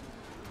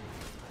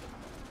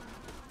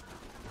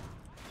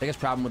 Biggest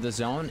problem with the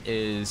zone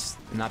is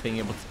not being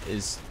able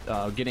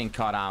to, getting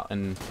caught out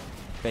and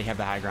they have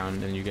the high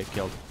ground and you get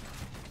killed.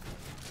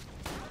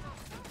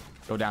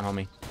 Go down,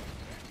 homie.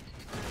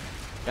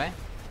 Okay.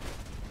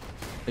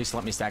 At least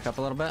let me stack up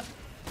a little bit.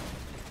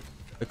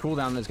 The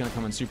cooldown is going to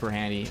come in super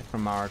handy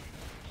from our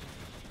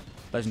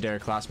legendary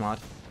class mod.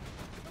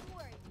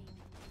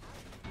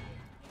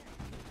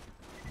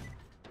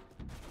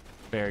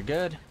 Very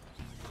good.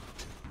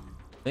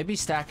 Maybe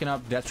stacking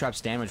up Death Trap's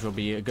damage will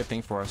be a good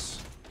thing for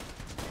us.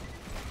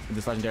 With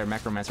this legendary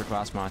Necromancer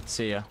class mod.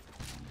 See ya.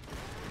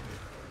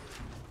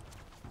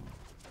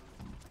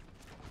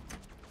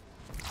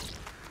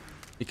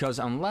 Because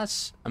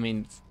unless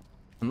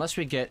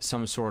we get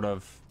some sort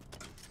of,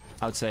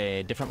 I would say,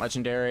 a different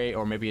legendary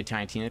or maybe a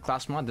Tiny Tina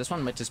class mod, this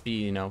one might just be,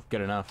 you know,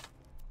 good enough.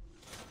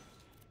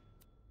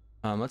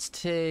 Let's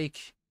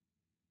take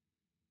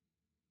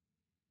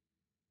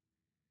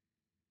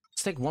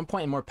 1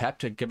 point and more pep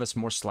to give us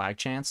more slag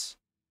chance.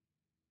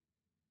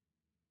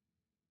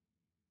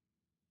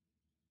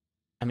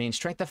 I mean,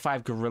 strength of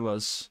 5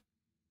 gorillas.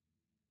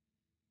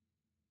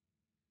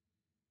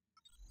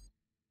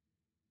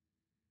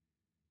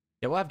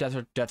 Yeah, we'll have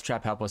Death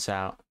Trap help us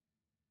out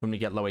when we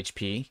get low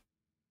HP.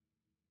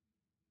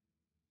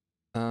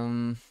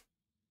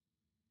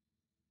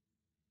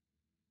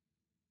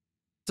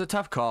 It's a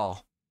tough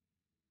call.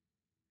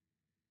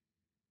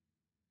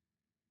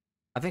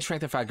 I think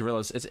strength of 5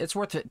 gorillas, it's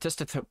worth it just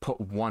to put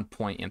 1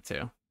 point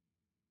into.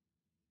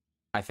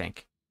 I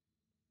think.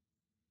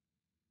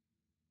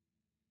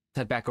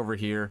 Head back over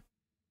here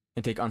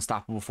and take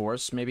Unstoppable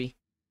Force, maybe.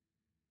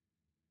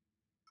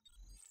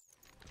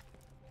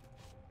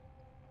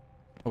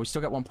 Oh, we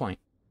still got 1 point.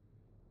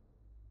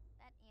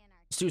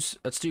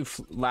 Let's do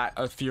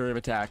Fury of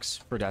Attacks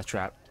for Death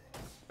Trap.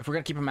 If we're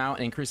gonna keep him out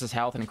and increase his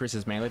health and increase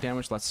his melee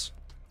damage, let's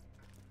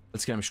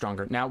get him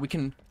stronger. Now we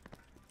can.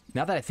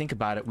 Now that I think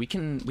about it, we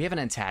have an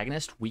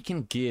antagonist. We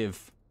can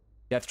give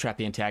Death Trap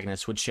the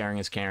antagonist, which sharing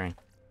is caring,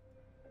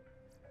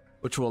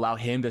 which will allow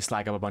him to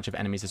slag up a bunch of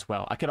enemies as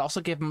well. I could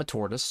also give him a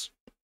tortoise.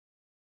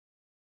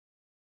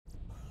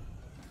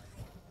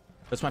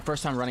 That's my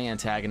first time running an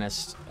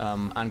antagonist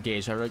on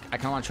Gaige. I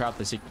kind of want to try out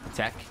the secret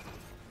tech.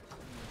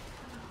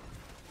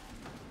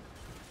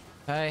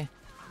 Okay.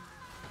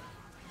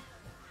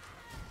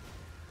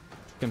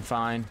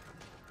 Confine.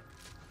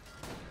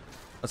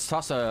 Let's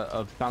toss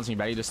a bouncing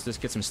Betty just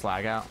get some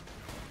slag out.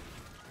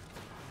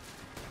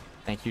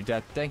 Thank you,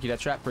 Death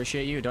Trap.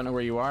 Appreciate you. Don't know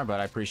where you are, but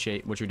I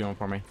appreciate what you're doing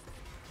for me.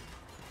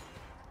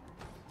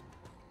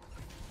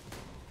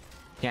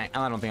 I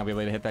don't think I'll be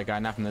able to hit that guy,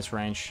 not from this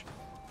range.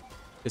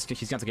 He's going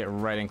to have to get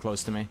right in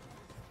close to me.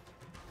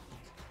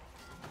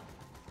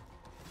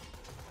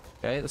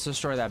 Okay, let's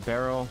destroy that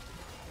barrel.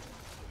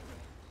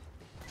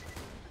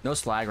 No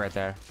slag right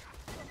there.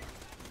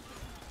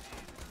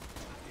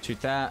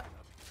 Shoot that.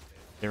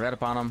 Get right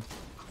up on him.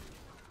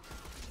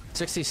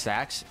 60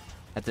 stacks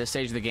at this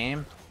stage of the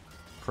game.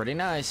 Pretty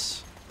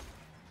nice.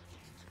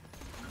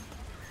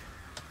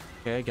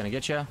 Okay, gonna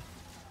get you.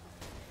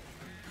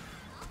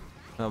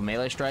 Little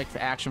melee strike for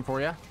action for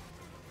you.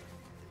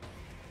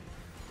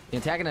 The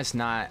antagonist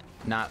not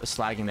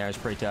slagging there is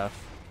pretty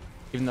tough.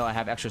 Even though I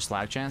have extra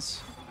slag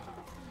chance.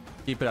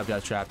 Keep it up,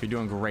 Death Trap. You're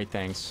doing great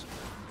things.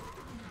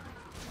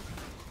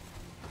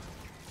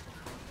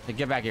 Hey,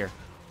 get back here.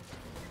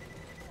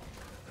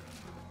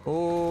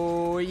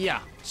 Oh,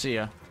 yeah. See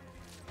ya.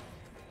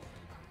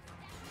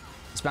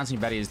 This bouncing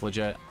Betty is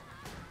legit.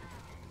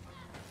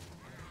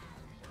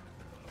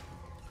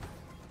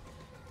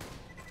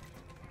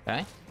 Okay.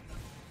 Is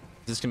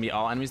this going to be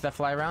all enemies that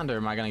fly around, or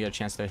am I going to get a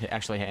chance to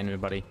actually hit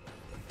anybody?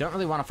 Don't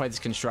really want to fight this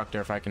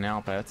constructor if I can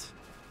help it.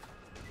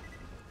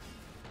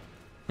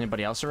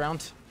 Anybody else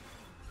around?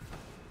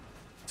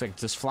 It's like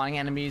just flying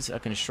enemies, a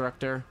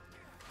constructor.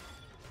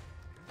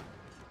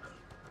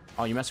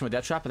 Oh, you messing with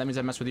Death Trap? That means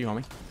I mess with you,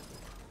 homie.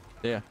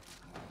 Yeah.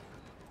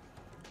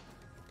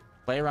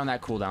 Play around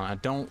that cooldown. I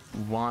don't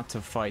want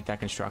to fight that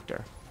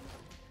constructor.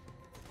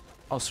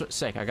 Oh,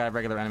 sick. I got a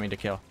regular enemy to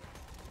kill.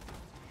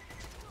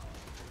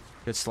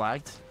 Get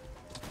slagged.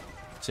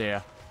 So,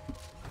 yeah.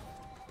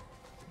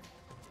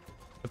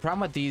 The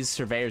problem with these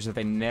surveyors is that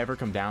they never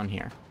come down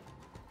here.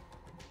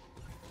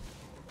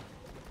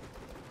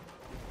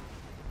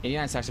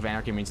 89 stacks of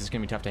anarchy means it's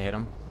going to be tough to hit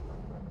them.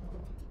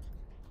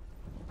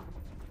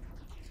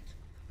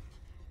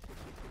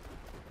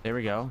 There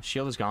we go.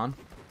 Shield is gone.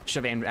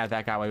 Should have aimed at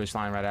that guy while he was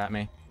flying right at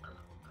me.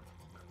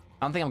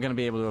 I don't think I'm going to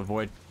be able to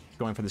avoid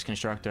going for this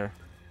constructor.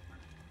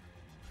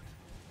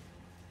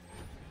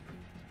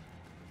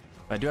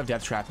 But I do have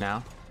Death Trap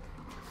now.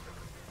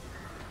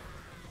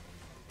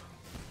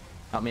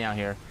 Help me out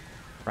here,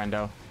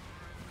 friendo.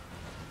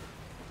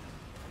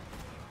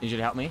 Need you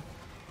to help me.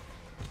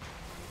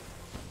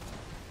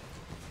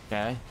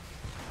 Okay.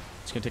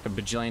 It's gonna take a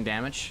bajillion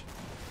damage.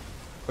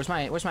 Where's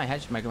my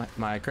hedge?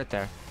 My crit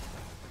there.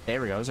 There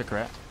we go. There's a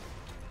crit.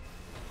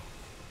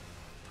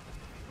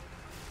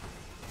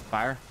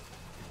 Fire.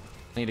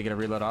 I need to get a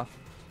reload off.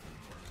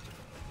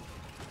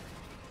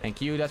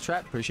 Thank you, Death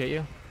Trap. Appreciate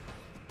you.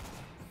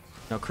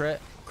 No crit.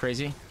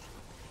 Crazy.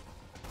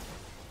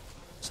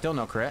 Still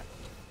no crit.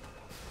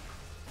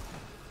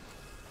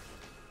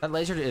 That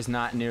laser is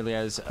not nearly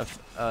as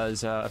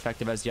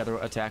effective as the other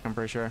attack, I'm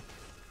pretty sure.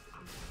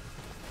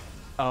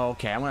 Oh,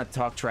 okay. I'm going to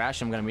talk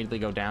trash. I'm going to immediately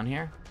go down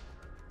here.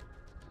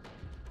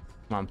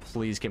 Come on,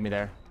 please get me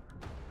there.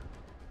 I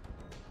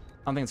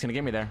don't think it's going to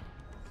get me there.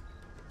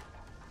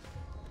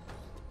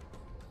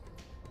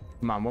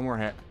 Come on, one more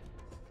hit.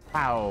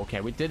 Wow,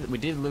 okay. We did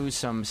lose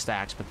some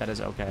stacks, but that is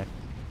okay.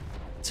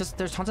 It's just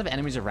there's tons of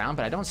enemies around,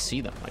 but I don't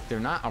see them. Like, they're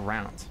not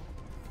around.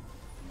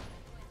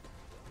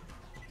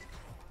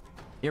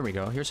 Here we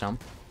go. Here's some.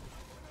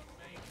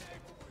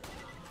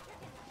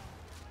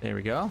 There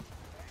we go.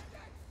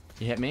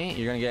 You hit me,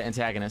 you're gonna get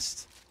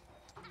antagonist.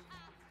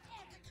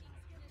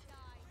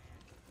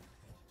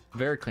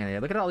 Very cleanly.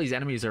 Look at all these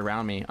enemies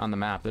around me on the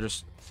map.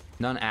 There's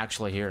none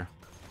actually here.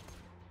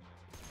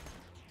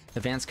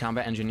 Advanced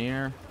Combat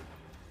Engineer.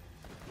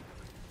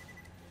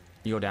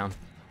 You go down.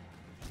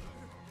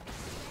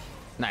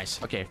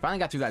 Nice. Okay, finally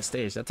got through that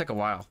stage. That took a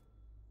while.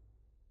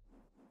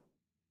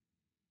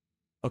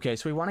 Okay,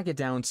 so we want to get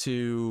down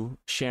to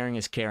sharing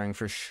is caring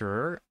for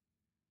sure.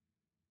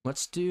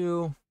 Let's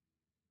do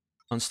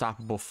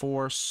Unstoppable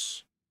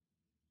Force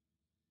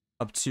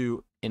up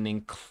to and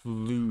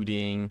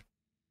including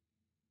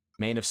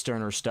Main of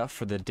Sterner stuff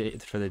for the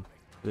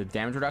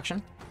damage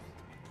reduction.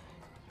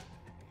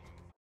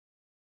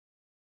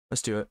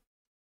 Let's do it.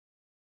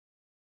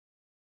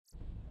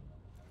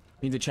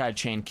 Need to try to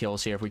chain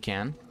kills here if we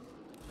can.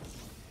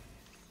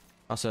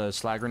 Also, a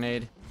slag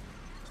grenade.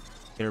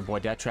 Get our boy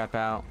Death Trap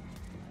out.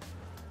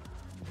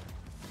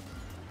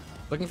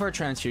 Looking for a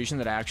transfusion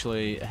that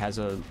actually has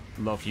a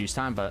low fuse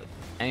time, but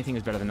anything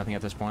is better than nothing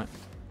at this point.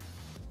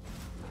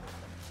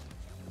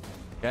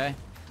 Okay.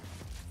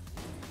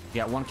 We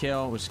got one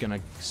kill, which is gonna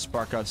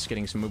spark us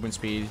getting some movement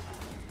speed.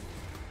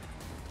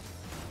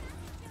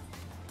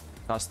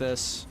 Toss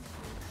this.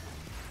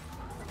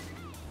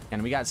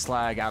 And we got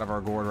slag out of our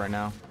gourd right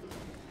now.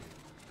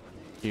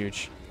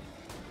 Huge.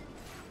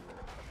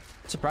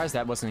 Surprised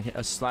that wasn't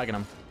a slag in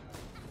him.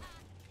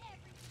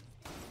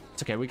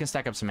 It's okay, we can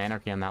stack up some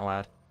anarchy on that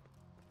lad.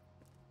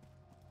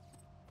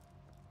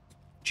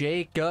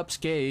 Jakobs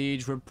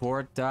Gaige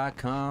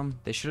report.com.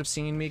 They should have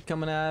seen me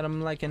coming at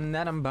them like an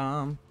atom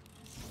bomb.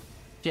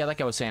 Yeah,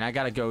 like I was saying, I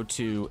gotta go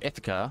to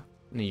Ithaca,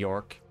 New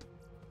York,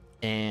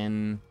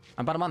 in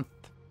about a month.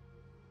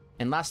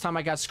 And last time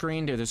I got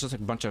screened, there's just a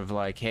bunch of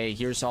like, hey,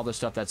 here's all the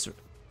stuff that's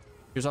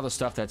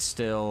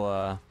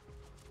still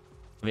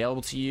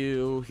available to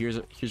you.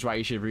 Here's why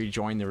you should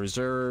rejoin the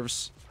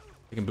reserves.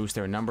 You can boost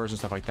their numbers and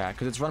stuff like that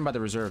because it's run by the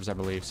reserves, I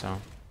believe. So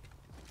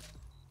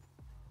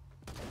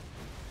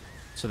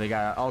they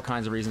got all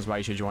kinds of reasons why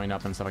you should join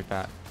up and stuff like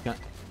that. Yeah.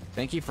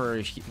 Thank you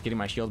for getting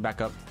my shield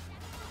back up.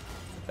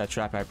 That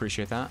trap, I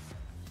appreciate that.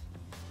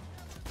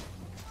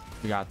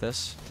 We got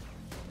this.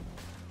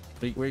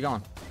 Where you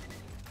going?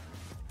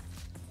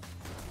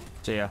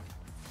 See ya.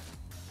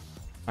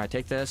 Alright,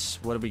 take this.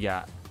 What do we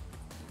got?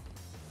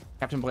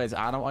 Captain Blade's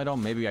auto idol?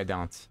 Maybe I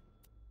don't.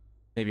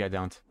 Maybe I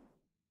don't.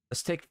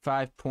 Let's take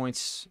 5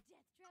 points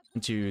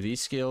into these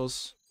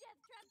skills.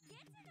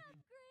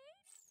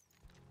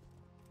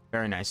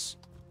 Very nice.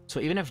 So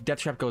even if Death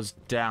Trap goes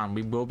down,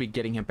 we will be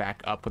getting him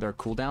back up with our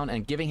cooldown,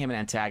 and giving him an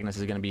antagonist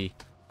is going to be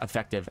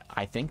effective,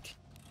 I think.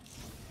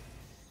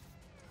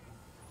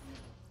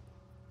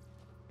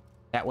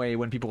 That way,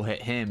 when people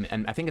hit him,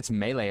 and I think it's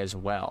melee as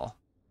well.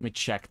 Let me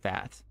check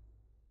that.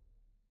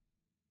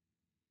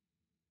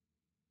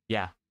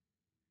 Yeah.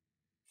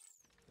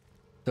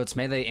 So it's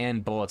melee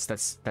and bullets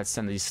that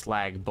send these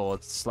slag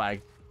bullets,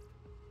 slag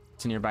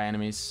to nearby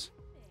enemies.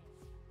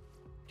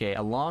 Okay,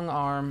 a long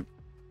arm.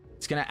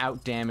 It's gonna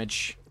out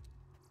damage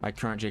my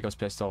current Jakobs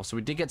pistol. So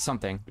we did get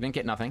something. We didn't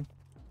get nothing.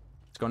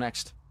 Let's go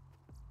next.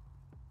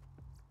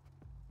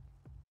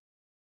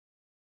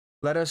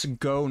 Let us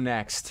go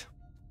next.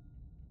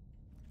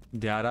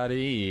 Da da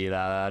dee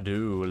la da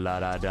do la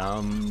da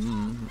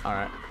dum. All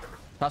right,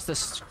 toss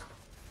this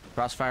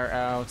crossfire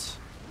out.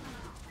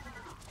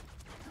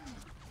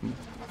 I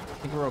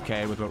think we're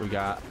okay with what we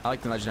got. I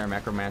like the legendary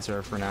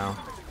Macromancer for now.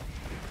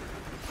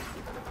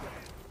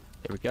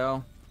 Here we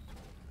go.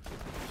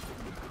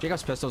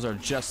 Jakobs pistols are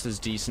just as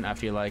decent, I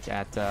feel like,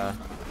 at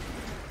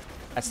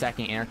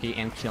stacking anarchy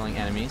and killing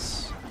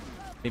enemies.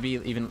 Maybe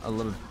even a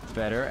little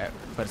better,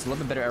 but it's a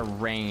little bit better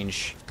at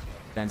range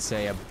than,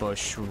 say, a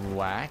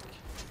bushwhack.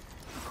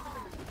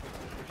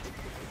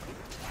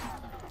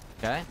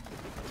 Okay.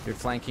 You're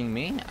flanking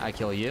me. I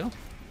kill you.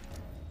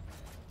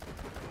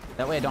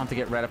 That way I don't have to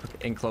get right up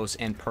in close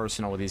and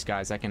personal with these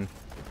guys. I can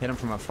hit them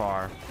from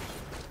afar.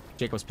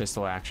 Jakobs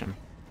pistol action.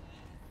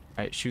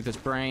 Alright, shoot this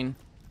brain.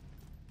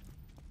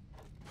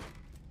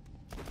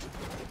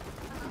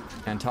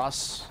 And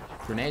toss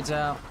grenades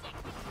out.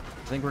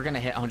 I think we're gonna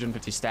hit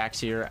 150 stacks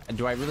here.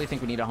 Do I really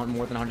think we need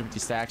more than 150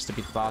 stacks to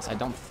beat the boss? I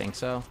don't think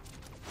so.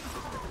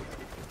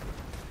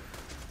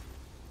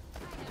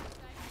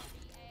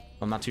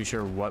 I'm not too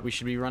sure what we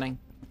should be running.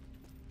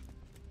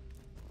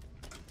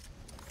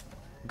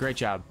 Great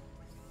job.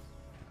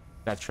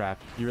 That trap.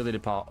 You really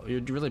did pop.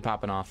 You're really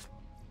popping off.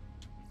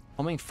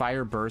 Homing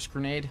fire burst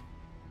grenade.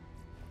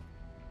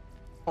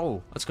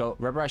 Oh, let's go.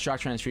 Rubberized shock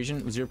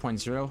transfusion with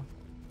 0.0.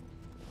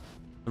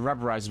 The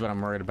rubberized is what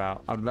I'm worried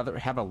about. I'd rather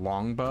have a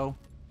longbow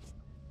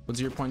with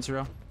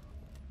 0.0.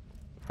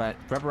 But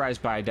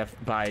rubberized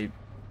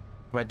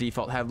by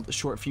default have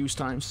short fuse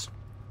times,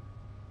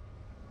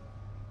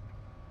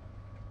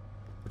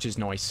 which is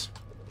nice.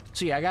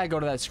 So yeah, I gotta go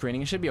to that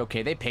screening. It should be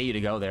okay. They pay you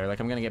to go there. Like,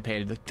 I'm gonna get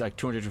paid like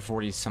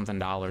 $240 something,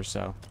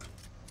 so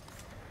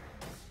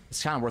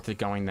it's kind of worth it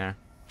going there.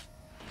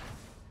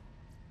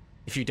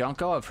 If you don't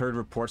go, I've heard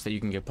reports that you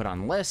can get put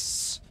on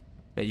lists,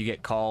 that you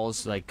get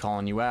calls like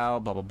calling you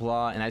out, blah blah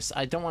blah. And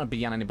I don't want to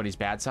be on anybody's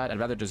bad side. I'd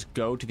rather just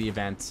go to the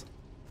event,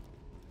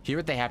 hear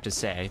what they have to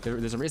say.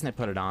 There's a reason they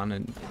put it on,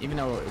 and even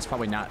though it's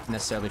probably not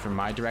necessarily for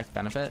my direct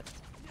benefit.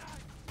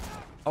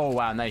 Oh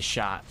wow, nice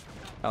shot.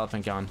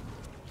 Elephant gun.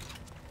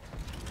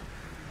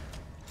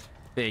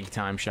 Big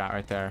time shot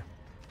right there.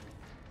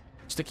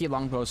 Sticky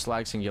longbow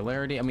slag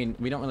singularity. I mean,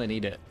 we don't really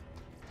need it.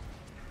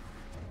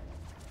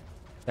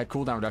 That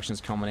cooldown reduction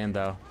is coming in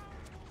though.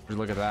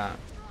 Look at that.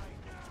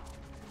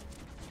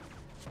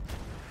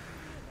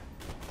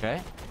 Okay.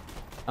 I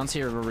don't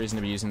see a real reason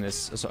to be using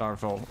this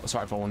assault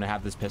rifle when I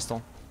have this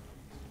pistol.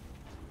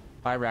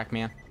 Bye,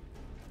 Rackman.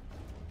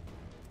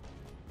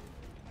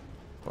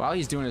 While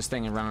he's doing his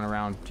thing and running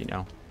around, you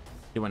know,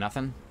 doing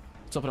nothing,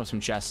 let's open up some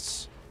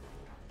chests.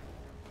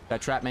 That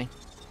trap me.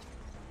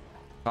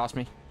 Cost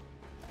me.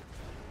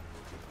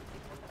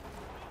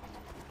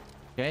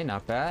 Okay,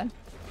 not bad.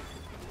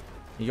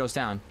 He goes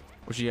down.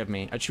 What should you have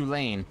me? A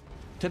Tulane.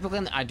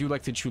 Typically, I do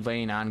like the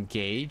Tulane on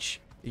Gaige.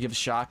 It gives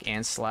shock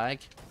and slag,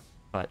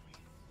 but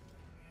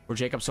we're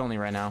Jakobs only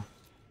right now.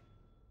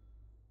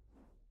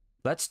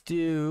 Let's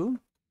do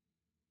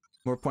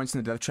more points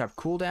in the death trap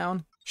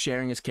cooldown.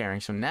 Sharing is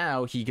caring. So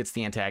now he gets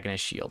the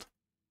antagonist shield.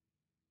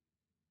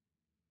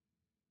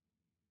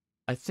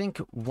 I think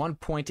 1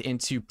 point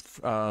into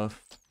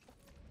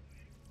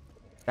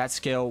that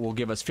skill will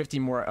give us 50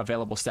 more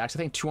available stacks. I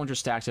think 200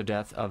 stacks of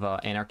death of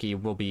anarchy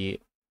will be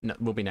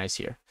nice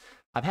here.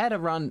 I've had a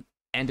run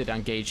ended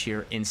on Gaige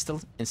here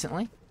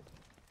instantly,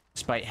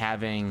 despite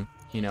having,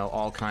 you know,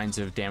 all kinds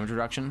of damage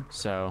reduction.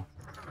 So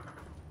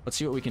let's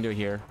see what we can do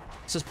here.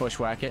 Let's just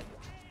bushwhack it.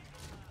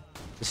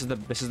 This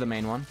is the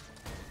main one.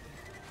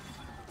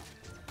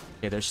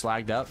 Okay, they're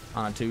slagged up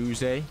on a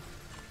Tuesday.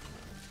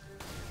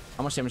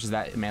 How much damage does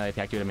that melee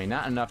attack do to me?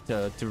 Not enough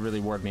to really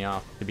ward me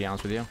off, to be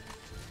honest with you.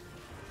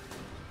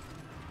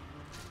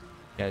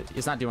 Yeah,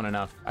 it's not doing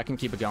enough. I can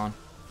keep it going.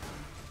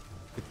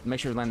 Make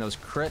sure to land those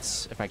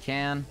crits if I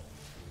can.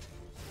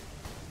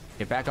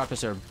 Okay, back off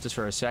just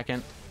for a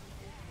second.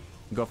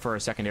 Go for a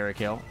secondary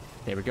kill.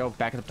 There we go.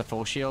 Back up to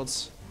full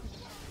shields.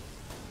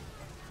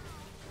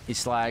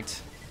 He's slagged.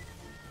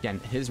 Again,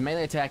 his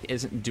melee attack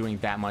isn't doing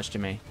that much to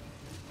me.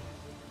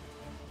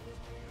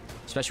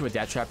 Especially with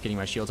that trap, getting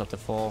my shields up to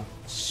full.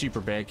 Super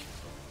big. You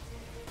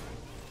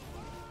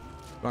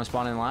want to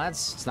spawn in,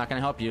 lads? It's not going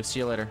to help you. See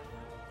you later.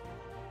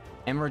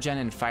 Emergen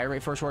and fire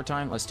rate for a short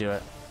time. Let's do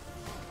it.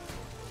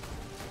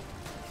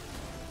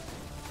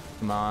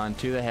 Come on.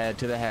 To the head,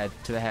 to the head,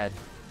 to the head.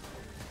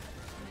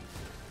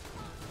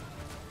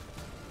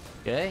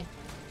 Okay.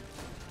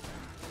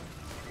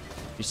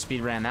 You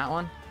speed ran that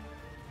one.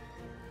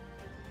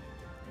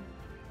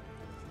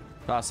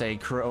 Toss a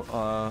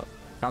crow.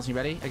 Bouncing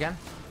ready again.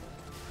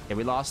 Okay,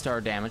 we lost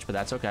our damage, but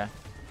that's okay.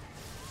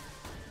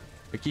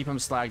 We keep him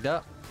slagged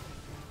up.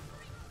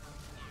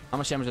 How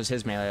much damage does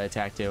his melee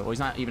attack do? Well, he's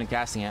not even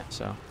casting it,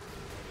 so.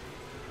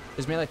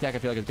 His melee attack, I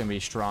feel like, is going to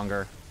be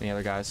stronger than the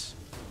other guys.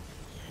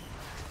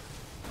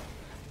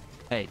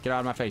 Hey, get out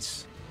of my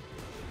face.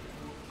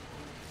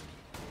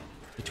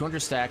 The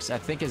 200 stacks, I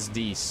think, is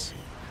decent.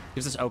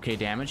 Gives us okay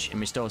damage, and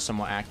we still are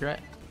somewhat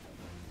accurate.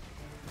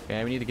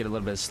 Okay, we need to get a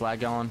little bit of slag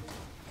going.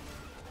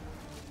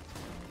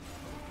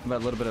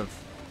 About a little bit of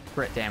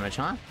crit damage,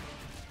 huh?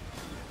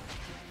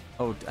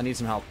 Oh, I need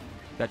some help.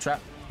 That trap,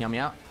 can you help me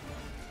out?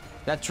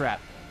 That trap.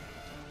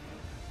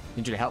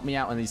 Need you to help me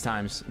out in these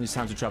times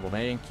of trouble.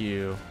 Thank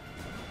you.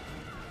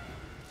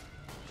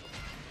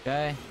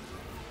 Okay.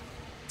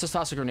 Let's just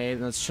toss a grenade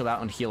and let's chill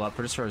out and heal up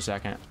for just for a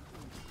second.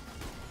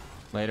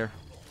 Later.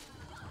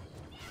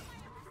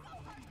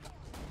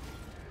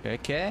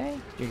 Okay.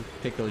 You can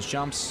pick those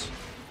jumps.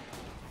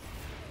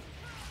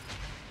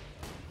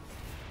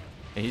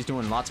 Yeah, he's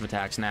doing lots of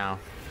attacks now.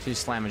 So he's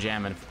slamming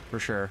jamming for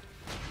sure.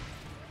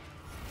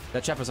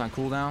 That chap is on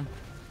cooldown.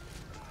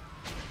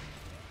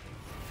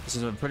 This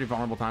is a pretty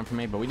vulnerable time for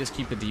me, but we just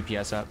keep the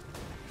DPS up.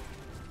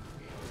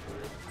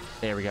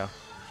 There we go.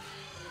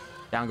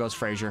 Down goes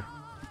Frazier.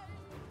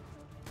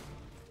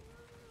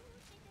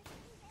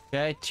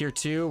 Okay, tier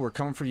 2, we're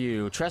coming for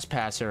you.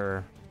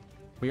 Trespasser.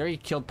 We already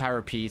killed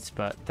Pyro Pete,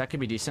 but that could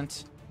be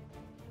decent.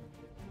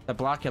 That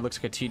blockhead looks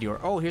like a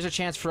T-Door. Oh, here's a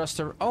chance for us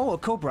to... Oh, a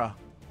Cobra.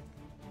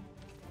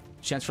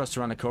 Chance for us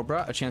to run a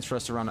Cobra. A chance for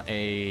us to run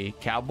a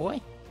Cowboy.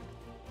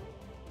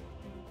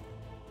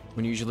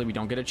 When usually we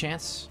don't get a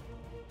chance.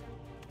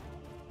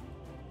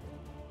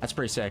 That's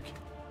pretty sick.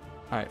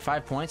 Alright,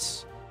 5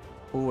 points.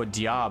 Ooh, a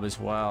Diab as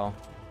well.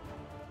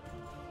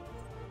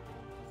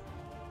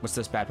 What's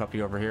this bad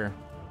puppy over here?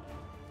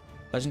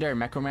 Legendary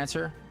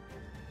Necromancer.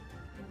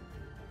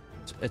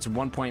 It's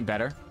 1 point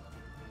better.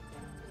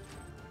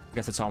 I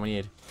guess that's all we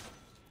need.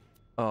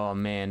 Oh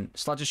man.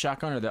 Sludge's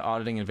Shotgun or the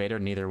Auditing Invader?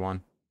 Neither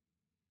one.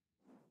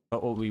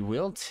 But what we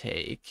will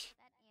take...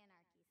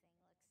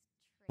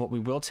 What we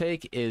will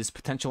take is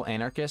Potential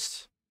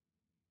Anarchist.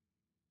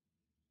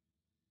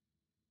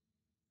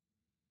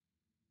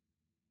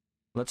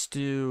 Let's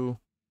do...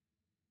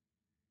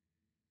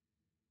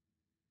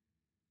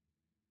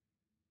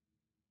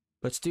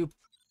 Let's do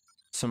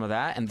some of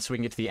that, and so we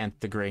can get to the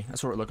nth degree.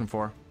 That's what we're looking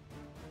for.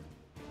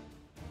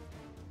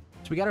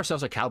 So we got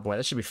ourselves a Cowboy.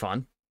 That should be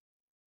fun.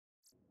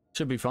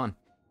 Should be fun.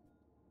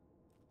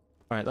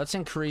 Alright, let's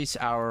increase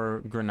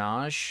our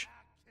Grenache.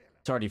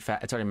 It's already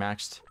fat. It's already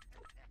maxed.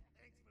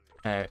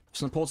 Alright,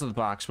 some pulls of the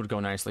box would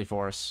go nicely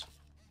for us.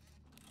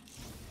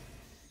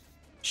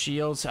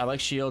 Shields. I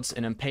like shields.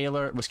 An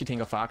Impaler. Whiskey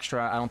Tango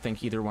Foxtrot. I don't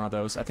think either one of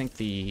those. I think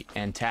the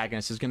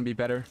Antagonist is going to be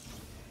better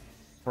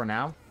for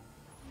now.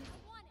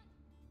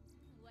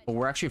 But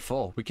we're actually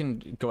full. We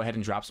can go ahead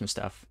and drop some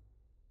stuff.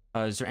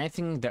 Is there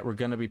anything that we're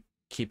going to be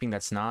keeping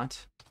that's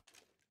not?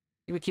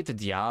 I think we keep the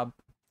Diab.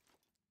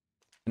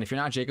 And if you're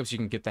not Jakobs, you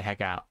can get the heck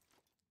out.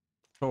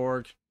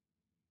 Torg.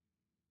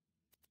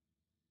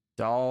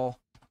 Doll.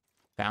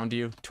 Found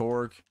you.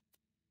 Torg.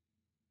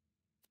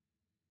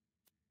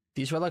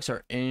 These relics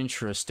are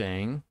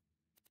interesting.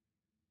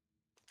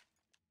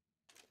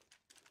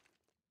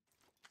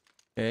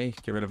 Okay,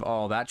 get rid of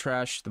all that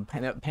trash. The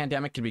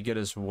pandemic could be good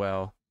as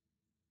well.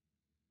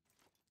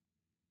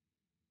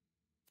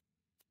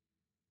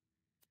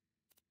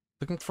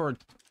 Looking for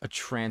a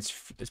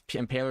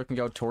Impaler can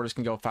go, Tortoise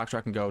can go,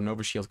 Foxtrot can go,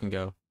 Nova Shield can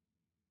go.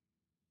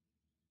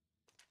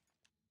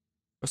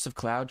 Corrosive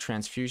Cloud,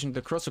 Transfusion.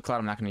 The Corrosive Cloud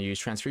I'm not going to use.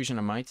 Transfusion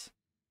I might.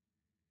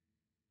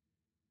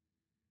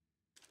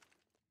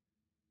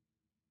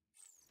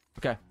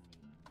 Okay.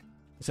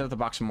 Let's set up the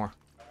box some more.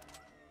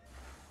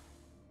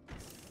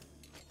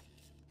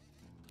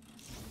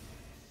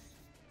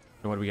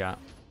 So what do we got?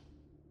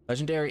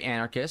 Legendary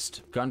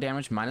Anarchist. Gun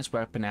damage minus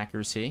weapon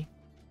accuracy.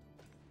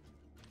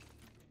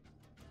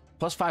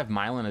 +5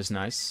 Myelin is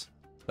nice.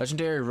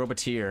 Legendary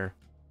Roboteer.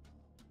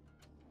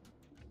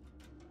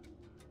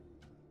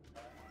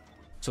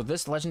 So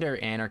this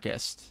Legendary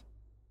Anarchist,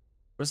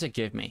 what does it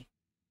give me?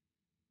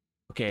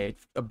 Okay,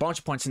 a bunch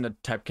of points in the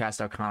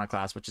Typecast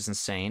Iconoclast, which is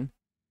insane.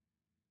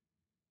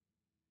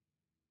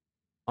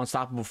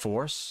 Unstoppable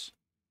Force.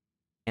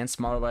 And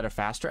Smaller, Lighter,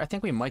 Faster. I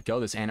think we might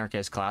go this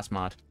Anarchist class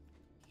mod.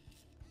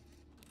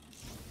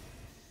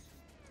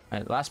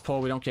 Alright, last pull.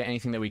 We don't get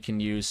anything that we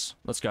can use.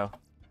 Let's go.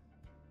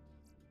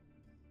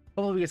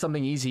 Hopefully we get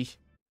something easy.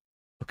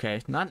 Okay,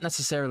 not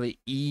necessarily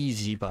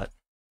easy, but...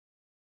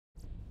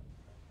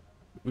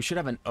 we should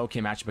have an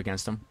okay matchup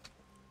against him.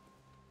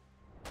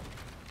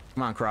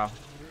 Come on, Crow.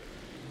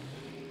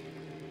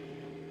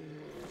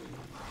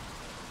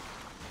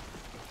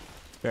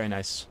 Very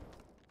nice.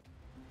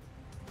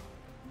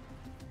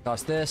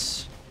 Toss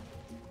this.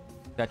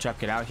 That chop,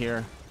 get out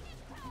here.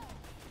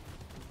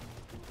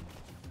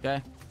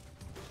 Okay.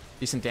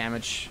 Decent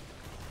damage.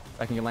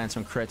 If I can land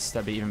some crits,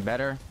 that'd be even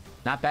better.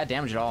 Not bad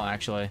damage at all,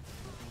 actually.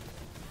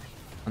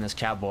 On this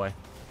Cowboy.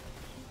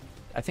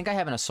 I think I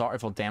have an Assault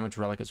Rifle damage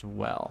relic as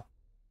well.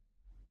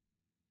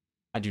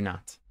 I do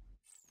not.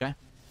 Okay.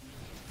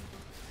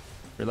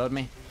 Reload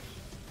me.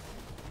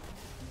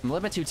 I'm a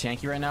little bit too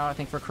tanky right now, I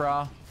think, for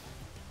Craw.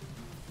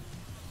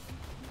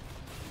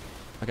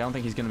 Like, I don't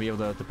think he's going to be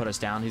able to put us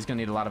down. He's going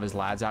to need a lot of his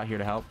lads out here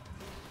to help.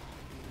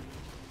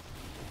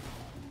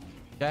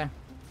 Okay. I'm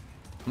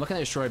looking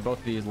to destroy both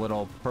of these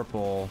little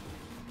purple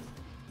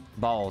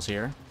balls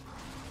here.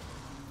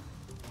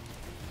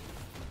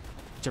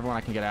 Whichever one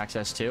I can get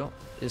access to.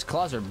 His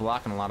claws are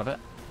blocking a lot of it.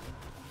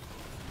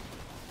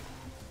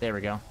 There we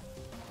go.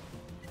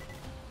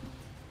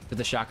 Get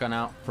the shotgun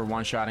out for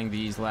one-shotting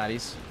these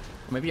laddies.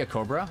 Maybe a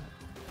Cobra?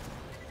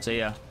 See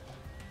ya.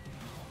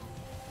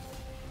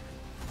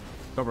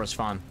 Cobra's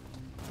fun.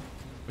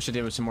 Wish I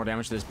did with some more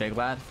damage to this big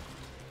lad.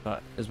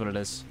 But is what it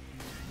is.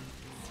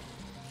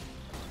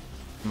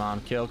 Come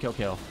on, kill, kill,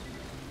 kill.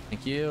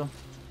 Thank you.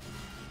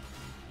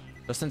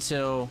 Just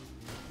until...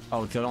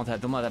 oh, don't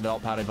let that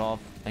belt pad evolve.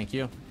 Thank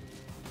you.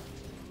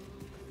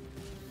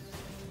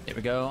 There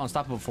we go.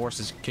 Unstoppable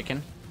Force is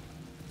kicking.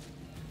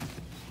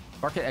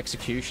 Market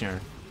Executioner.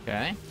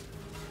 Okay.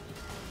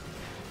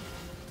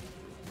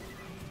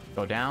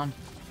 Go down.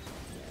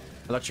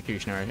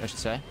 Electrocutioner, I should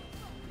say.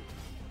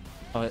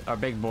 Oh, our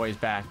big boy is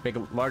back.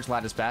 Large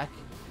lad is back.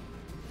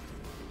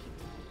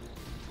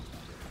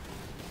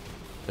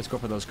 Let's go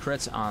for those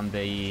crits on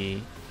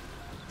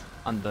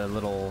the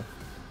little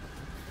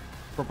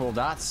purple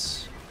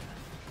dots.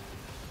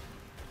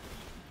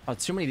 Oh,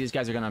 too many of these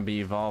guys are gonna be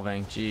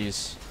evolving.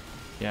 Jeez.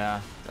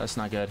 Yeah, that's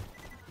not good.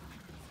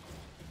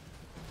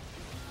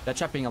 That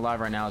trap being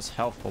alive right now is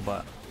helpful,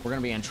 but we're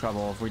gonna be in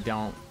trouble if we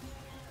don't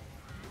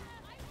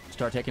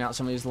start taking out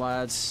some of these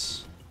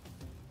lads.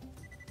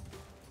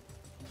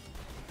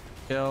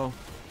 Kill.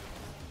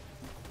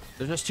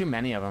 There's just too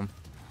many of them.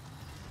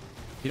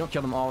 If you don't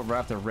kill them all right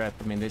off the rip,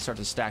 I mean, they start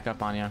to stack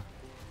up on you.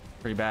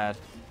 Pretty bad.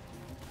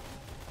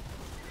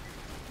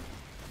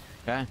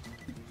 Okay.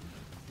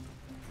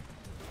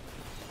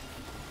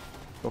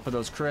 Go for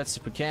those crits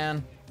if we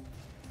can.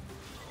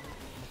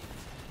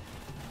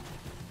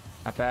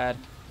 Not bad.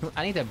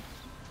 I need to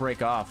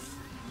break off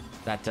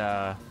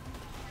that,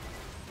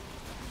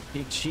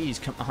 big cheese,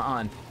 come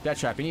on. Death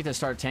Trap, you need to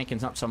start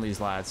tanking up some of these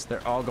lads.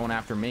 They're all going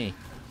after me,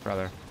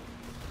 brother.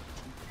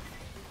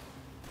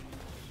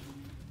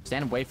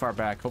 Stand way far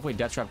back. Hopefully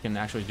Death Trap can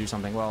actually do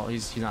something. Well,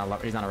 he's not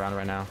around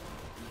right now.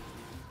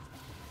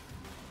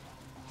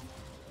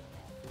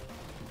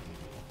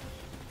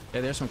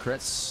 Yeah, there's some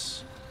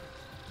crits.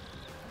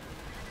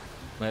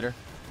 Later.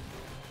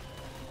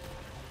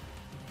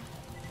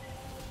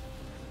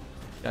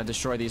 Gotta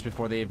destroy these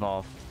before they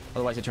evolve.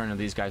 Otherwise they turn into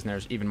these guys and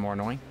they're even more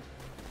annoying.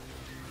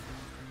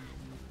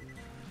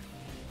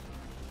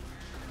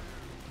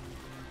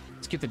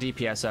 Let's keep the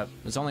DPS up.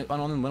 There's only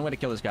one way to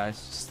kill this guy.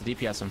 It's to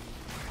DPS him.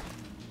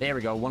 There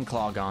we go. One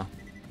claw gone.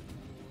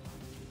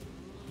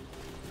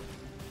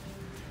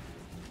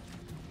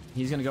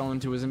 He's gonna go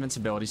into his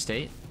invincibility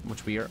state,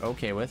 which we are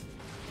okay with.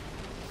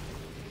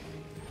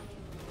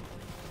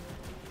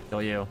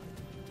 Kill you.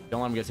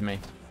 Don't let him get to me.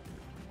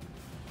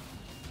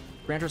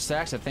 300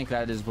 stacks, I think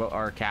that is what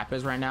our cap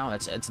is right now.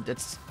 It's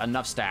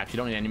enough stacks. You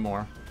don't need any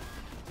more.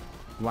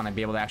 You want to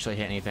be able to actually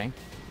hit anything.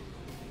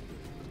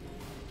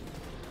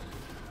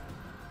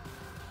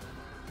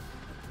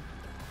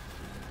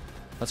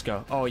 Let's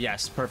go. Oh,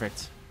 yes.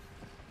 Perfect.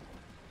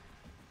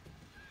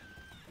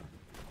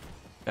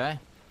 Okay.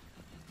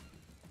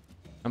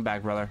 I'm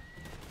back, brother.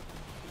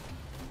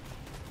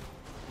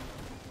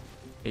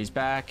 He's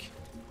back.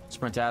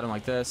 Sprint at him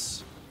like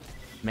this.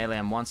 Melee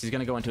him once. He's going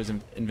to go into his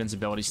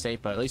invincibility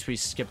state, but at least we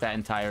skip that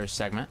entire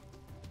segment.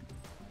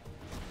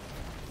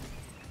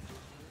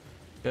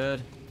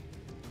 Good.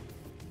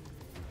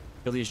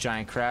 Kill these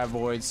giant crab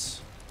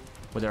voids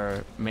with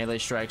our melee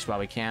strikes while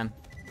we can.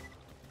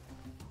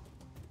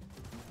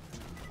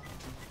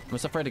 I'm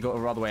just afraid to go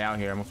all the way out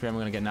here. I'm afraid I'm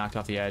going to get knocked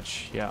off the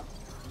edge. Yeah.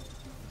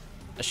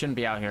 I shouldn't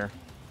be out here.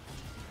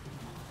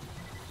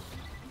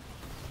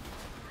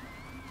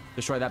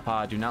 Destroy that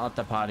pod. Do not let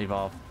that pod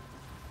evolve.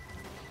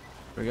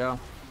 Here we go.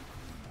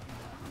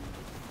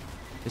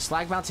 The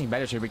slag bouncing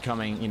betters are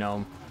becoming, you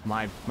know,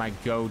 my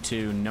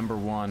go-to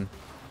 #1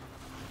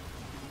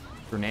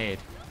 grenade.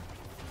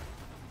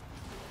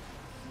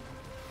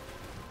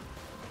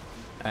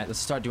 Alright, let's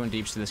start doing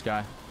deeps to this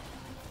guy.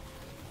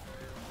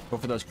 Go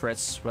for those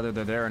crits, whether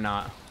they're there or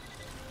not.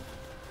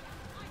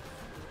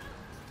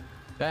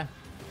 Okay.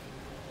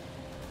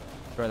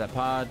 Throw that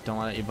pod. Don't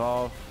let it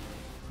evolve.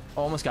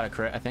 Oh, almost got a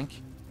crit, I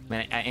think.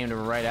 Man, I aimed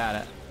right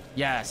at it.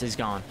 Yes, he's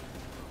gone.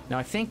 Now,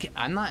 I think,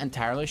 I'm not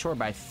entirely sure,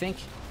 but I think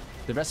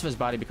the rest of his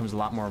body becomes a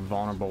lot more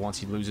vulnerable once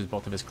he loses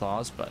both of his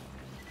claws, but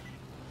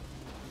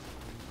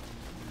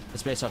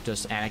it's based off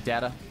just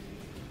anecdata.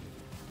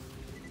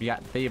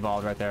 They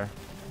evolved right there.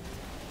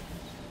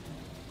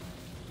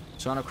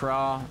 Sonic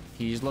Craw,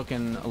 he's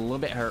looking a little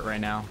bit hurt right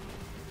now.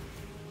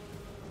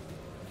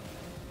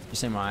 You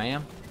same where I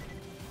am?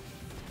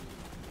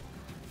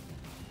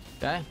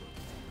 Okay.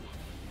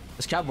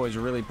 This cowboy's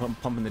really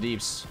pumping the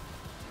deeps.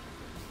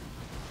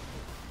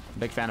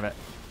 Big fan of it.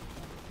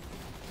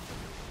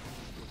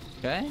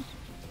 Okay.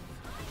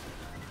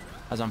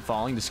 As I'm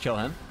falling, just kill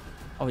him.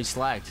 Oh, he's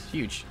slagged.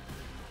 Huge.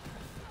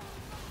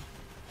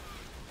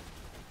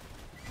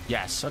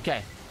 Yes,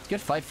 okay.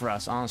 Good fight for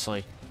us,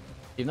 honestly.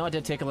 Even though it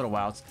did take a little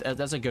while,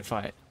 that's a good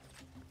fight.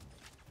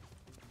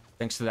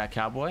 Thanks to that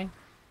cowboy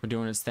for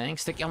doing his thing.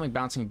 Stick helmet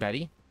bouncing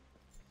Betty.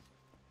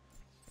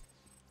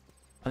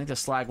 I think the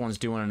slag one's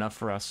doing enough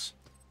for us.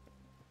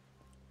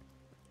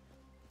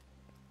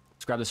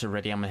 Let's grab this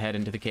already. I'm gonna head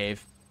into the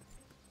cave.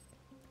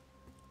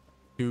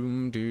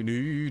 Doom doo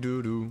doo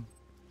doo doo.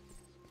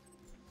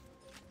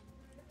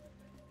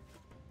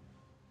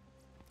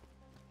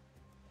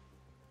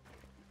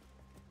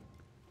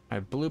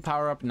 Alright, blue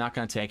power up, not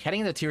gonna take. Heading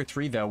into tier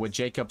 3 though with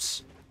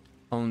Jakobs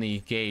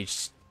only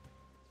Gaige.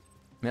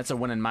 I mean, that's a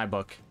win in my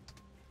book.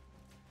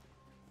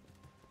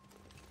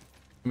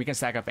 We can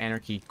stack up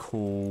anarchy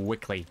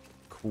quickly.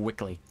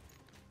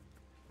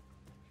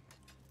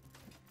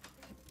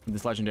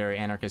 This legendary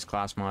anarchist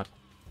class mod.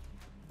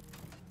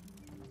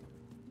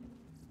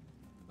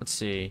 Let's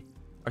see.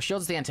 Our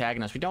shield's the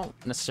antagonist. We don't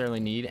necessarily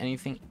need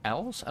anything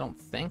else, I don't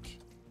think.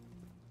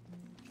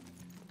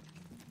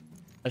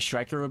 A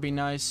striker would be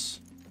nice.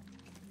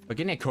 But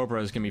getting a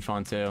Cobra is gonna be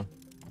fun too.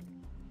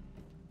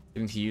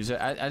 Getting to use it.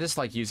 I just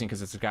like using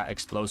because it's got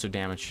explosive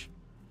damage.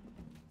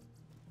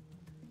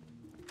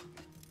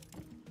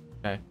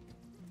 Okay.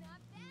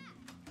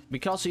 We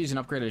could also use an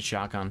upgraded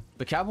shotgun.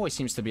 The cowboy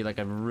seems to be like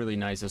a really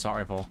nice assault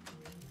rifle.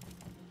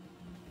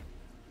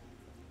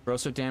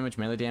 Corrosive damage,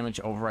 melee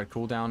damage, override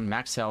cooldown,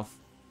 max health.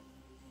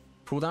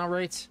 Cooldown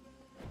rate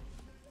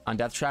on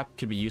Death Trap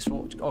could be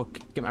useful. Oh,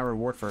 get my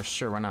reward first.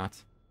 Sure, why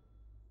not?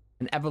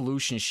 An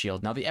evolution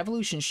shield. Now, the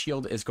evolution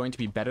shield is going to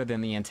be better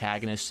than the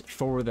antagonist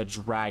for the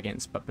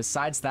dragons, but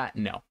besides that,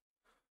 no.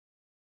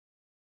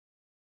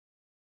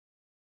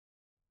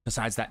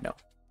 Besides that, no.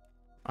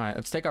 All right,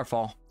 let's take our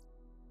fall.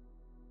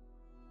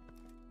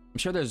 I'm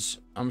sure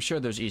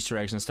there's Easter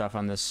eggs and stuff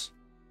on this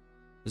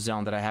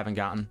zone that I haven't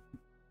gotten.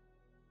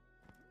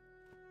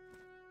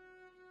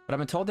 But I've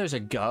been told there's a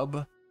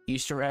Gub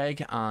Easter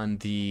egg on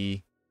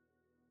the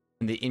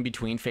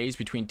in-between phase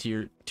between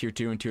tier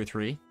 2 and tier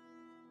 3.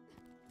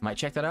 Might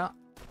check that out.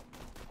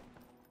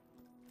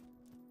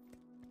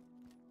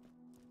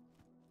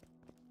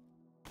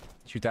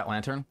 Shoot that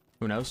lantern.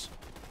 Who knows?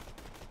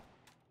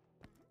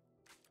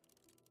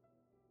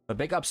 But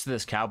big ups to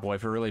this cowboy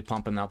for really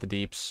pumping out the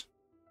deeps.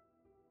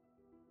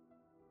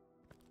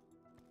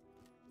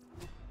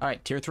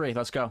 Alright, tier 3,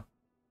 let's go.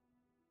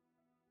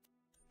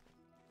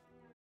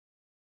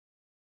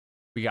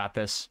 We got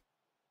this.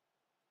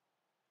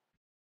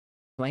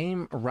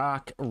 Flame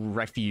Rock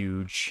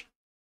Refuge.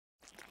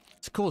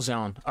 It's a cool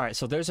zone. Alright,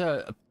 so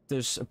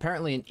there's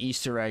apparently an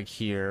Easter egg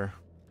here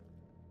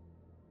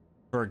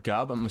for a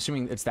Gub. I'm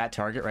assuming it's that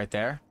target right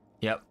there.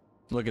 Yep.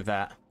 Look at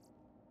that.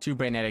 2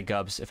 bayoneted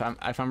Gubs. If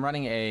I'm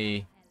running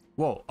a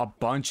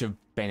bunch of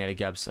bayoneted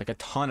Gubs, like a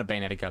ton of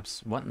bayoneted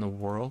Gubs. What in the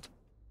world?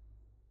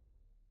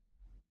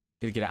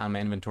 Need to get it out of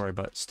my inventory,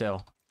 but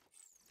still.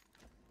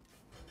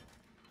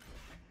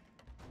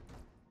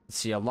 Let's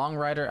see, a Long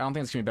Rider. I don't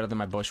think it's gonna be better than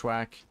my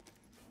Bushwhack.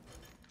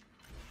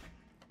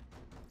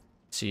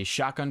 Let's see,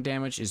 shotgun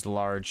damage is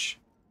large.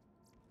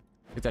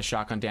 Get that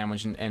shotgun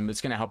damage, and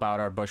it's gonna help out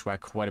our Bushwhack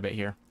quite a bit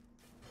here.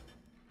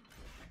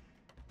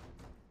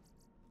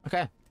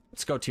 Okay,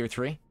 let's go tier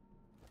 3.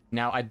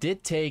 Now, I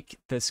did take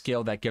the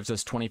skill that gives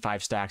us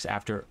 25 stacks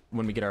after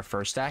when we get our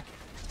first stack.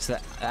 So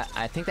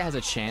I think that has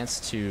a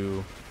chance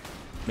to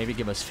maybe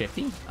give us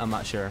 50. I'm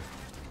not sure.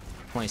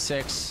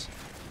 26,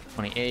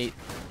 28.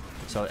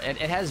 So it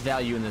has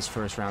value in this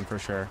first round for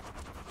sure.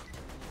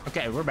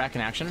 Okay, we're back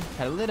in action.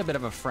 Had a little bit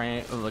of a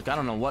frame. Look, I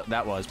don't know what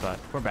that was, but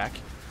we're back.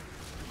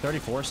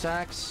 34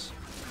 stacks.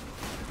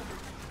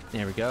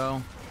 There we go.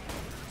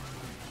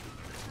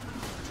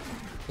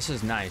 This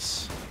is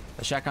nice.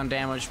 The shotgun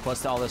damage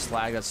plus all this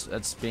lag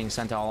that's being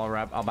sent all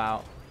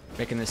about,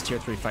 making this tier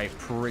 3 fight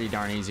pretty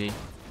darn easy.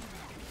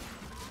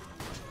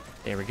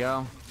 There we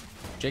go.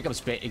 Jakobs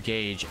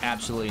Gaige,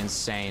 absolutely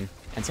insane.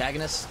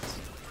 Antagonist.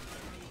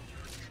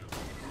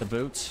 The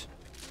boots.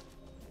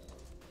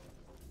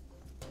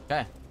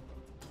 Okay.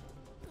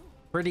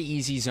 Pretty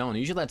easy zone.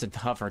 Usually that's a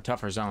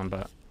tougher zone,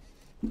 but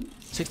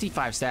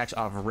 65 stacks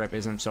off of rip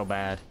isn't so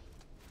bad.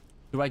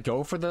 Do I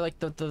go for the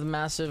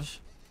massive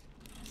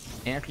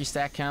anarchy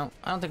stack count?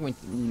 I don't think we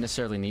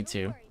necessarily need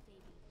to.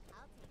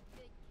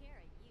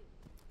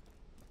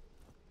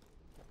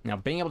 Now,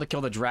 being able to kill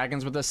the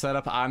dragons with this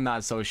setup, I'm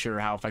not so sure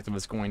how effective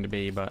it's going to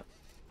be, but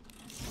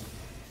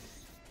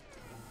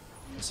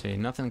let's see,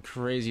 nothing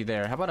crazy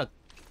there. How about a...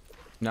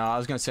 No, I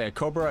was gonna say a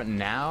Cobra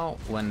now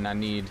when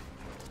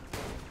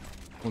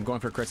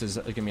going for crits is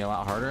gonna be a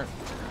lot harder.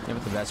 Maybe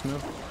the best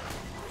move.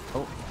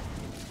 Oh,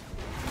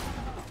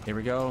 here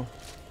we go.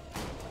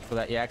 For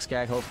that yak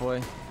skag,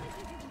 hopefully,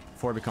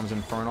 before it becomes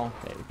infernal.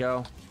 There we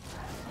go.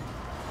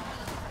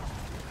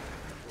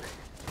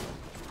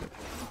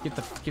 Get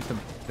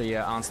the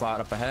onslaught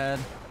up ahead.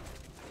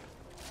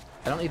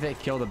 I don't need to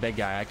kill the big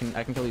guy. I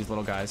can kill these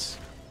little guys.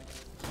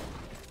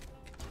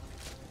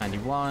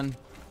 91.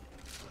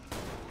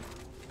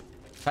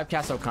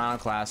 Typecast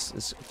Iconoclast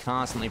is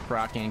constantly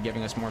proccing and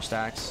giving us more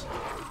stacks.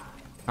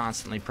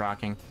 Constantly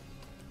proccing.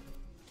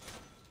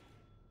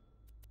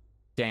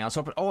 Dang, I was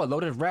hoping... Oh, a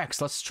loaded Rex.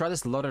 Let's try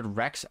this loaded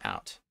Rex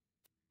out.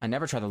 I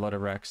never tried the loaded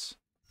Rex.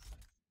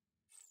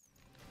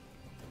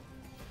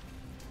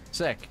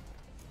 Sick.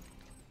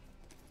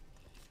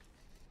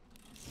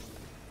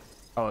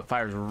 Oh, it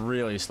fires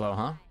really slow,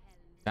 huh?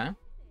 Okay.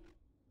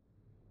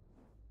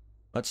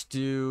 Let's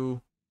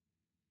do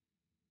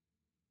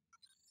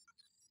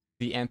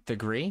the nth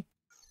degree.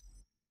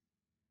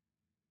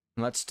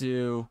 Let's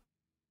do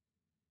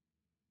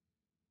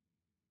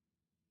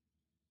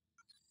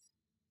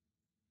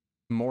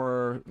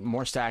more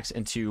stacks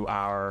into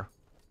our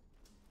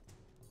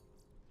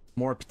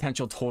more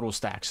potential total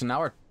stacks. So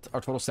now our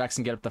total stacks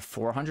can get up to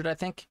 400, I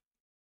think.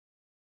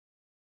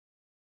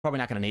 Probably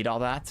not going to need all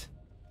that,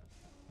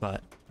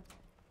 but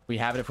we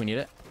have it if we need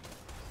it.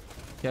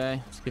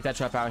 Okay, let's get that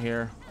trap out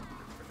here.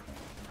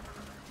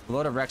 The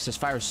load of Rex, this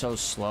fire is so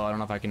slow. I don't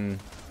know if I can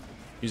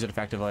use it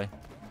effectively.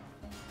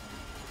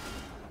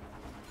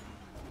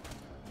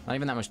 Not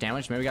even that much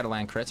damage. Maybe we got to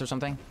land crits or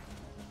something.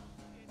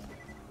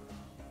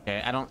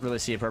 Okay, I don't really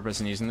see a purpose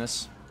in using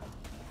this.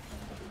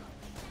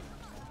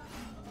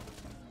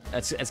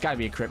 It's got to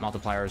be a crit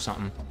multiplier or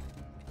something.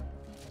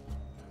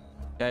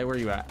 Okay, where are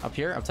you at? Up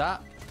here? Up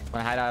top?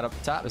 Want to hide out up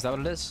top? Is that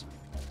what it is?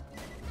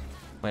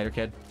 Later,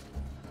 kid.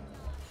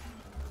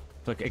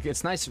 Look,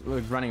 it's nice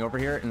running over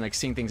here and like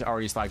seeing things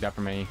already flagged up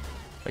for me.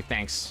 Like,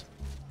 thanks.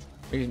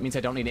 It means I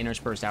don't need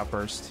interspersed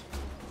outburst.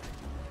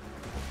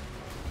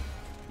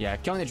 Yeah,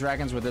 killing the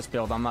dragons with this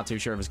build, I'm not too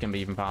sure if it's gonna be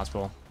even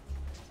possible.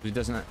 It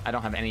doesn't. I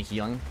don't have any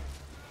healing.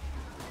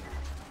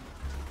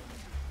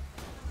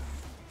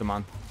 Come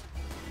on.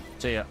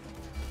 See ya.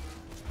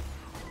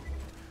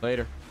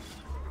 Later.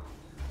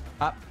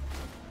 Up.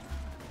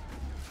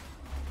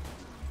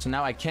 So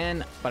now I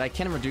can, but I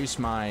can reduce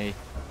my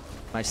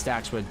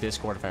stacks with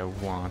Discord if I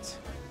want.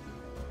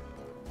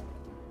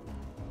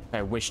 If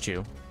I wish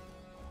to.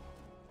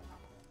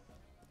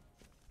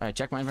 Alright,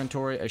 check my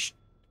inventory. A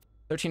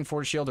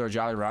 1340 shield or a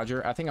Jolly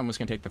Roger. I think I'm just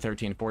gonna take the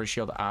 1340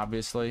 shield,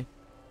 obviously.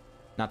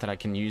 Not that I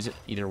can use it,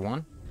 either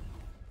one.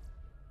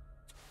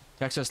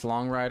 Texas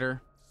Long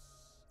Rider.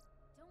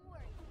 Don't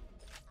worry.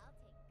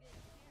 I'll take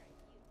good care of you.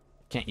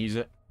 Can't use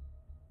it.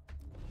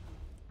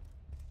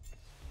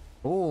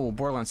 Oh,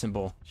 Borderlands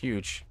symbol.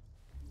 Huge.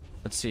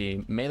 Let's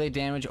see. Melee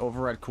damage,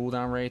 override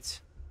cooldown rate.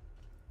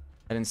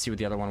 I didn't see what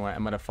the other one went. I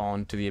might have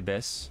fallen to the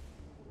abyss.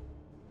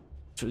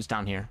 So it's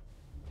down here.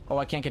 Oh,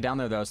 I can't get down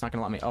there, though. It's not going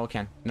to let me. Oh, I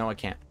can. No, I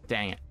can't.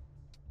 Dang it.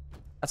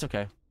 That's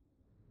okay.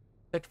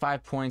 Take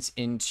 5 points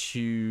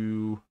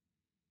into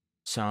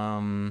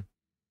some...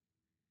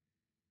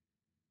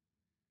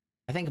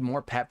 I think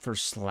more pep for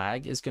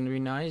slag is going to be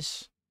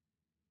nice.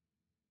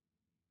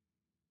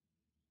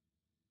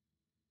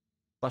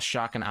 Plus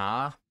shock and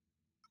awe.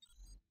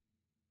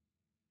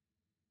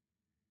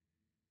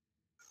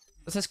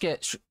 Let's just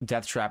get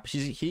Death Trap.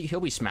 He'll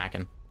be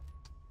smacking.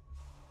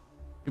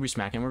 He'll be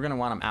smacking. We're going to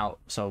want him out,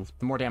 so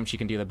the more damage he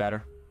can do, the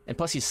better. And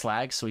plus he's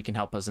slag, so he can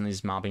help us in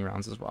these mobbing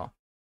rounds as well.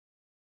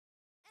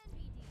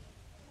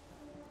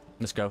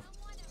 Let's go.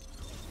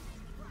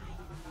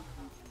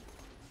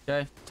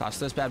 Okay, toss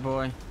this bad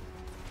boy.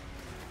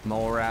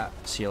 Mole rat.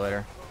 See you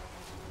later.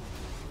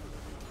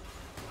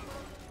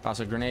 Toss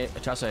a grenade.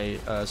 Toss a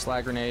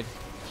slag grenade.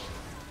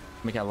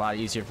 Make it a lot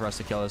easier for us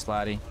to kill this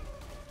laddie.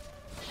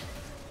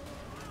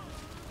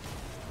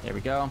 There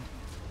we go.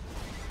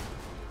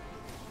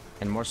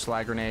 And more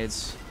slag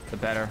grenades, the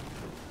better.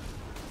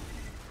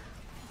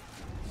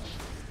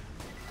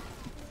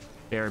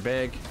 Very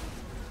big.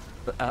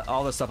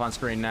 All this stuff on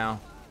screen now.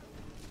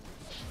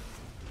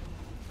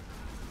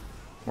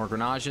 More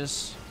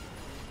grenages.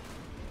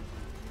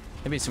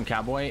 Maybe some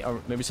cowboy,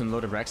 or maybe some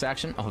loaded Rex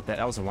action. Oh,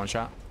 that was a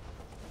one-shot.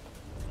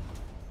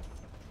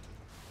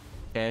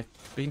 Okay,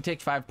 we can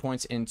take 5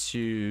 points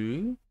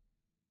into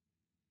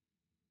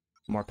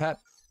more pep.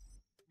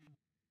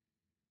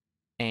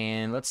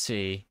 And let's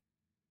see.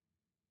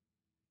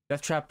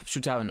 Death Trap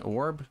shoots out an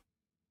orb.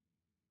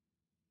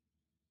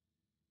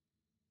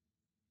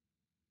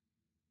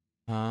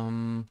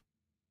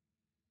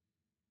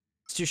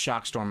 Let's do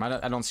Shock Storm.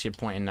 I don't see a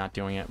point in not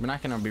doing it. We're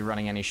not going to be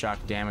running any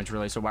shock damage,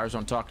 really, so Wires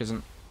Don't Talk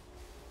isn't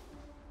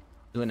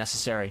really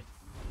necessary.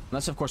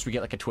 Unless, of course, we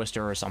get like a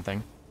Twister or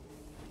something.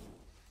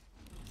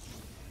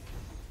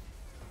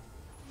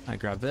 I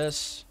grab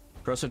this.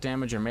 Corrosive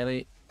damage or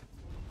melee.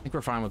 I think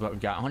we're fine with what we've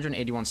got.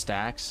 181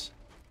 stacks.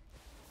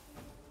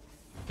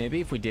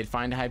 Maybe if we did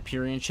find a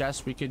Hyperion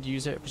chest, we could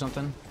use it for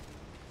something.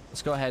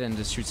 Let's go ahead and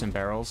just shoot some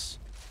barrels.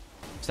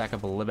 Stack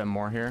up a little bit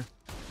more here.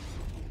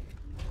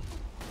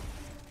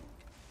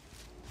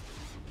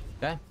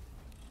 Okay.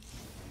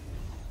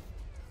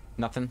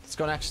 Nothing. Let's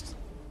go next.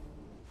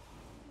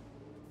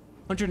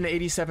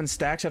 187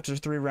 stacks after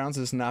 3 rounds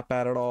is not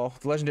bad at all.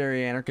 The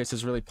Legendary Anarchist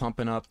is really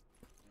pumping up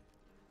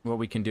what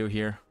we can do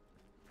here.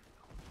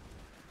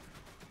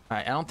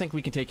 Alright, I don't think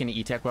we can take any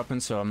E-Tech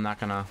weapons, so I'm not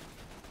gonna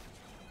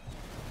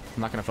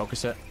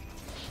focus it.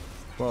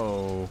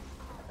 Whoa.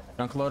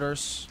 Dunk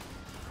loaders.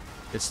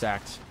 It's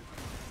stacked.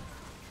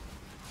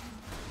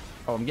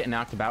 Oh, I'm getting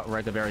knocked about right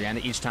at the very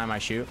end each time I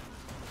shoot.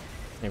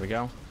 There we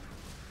go.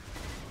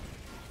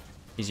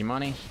 Easy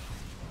money.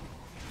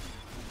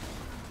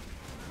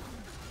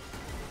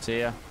 See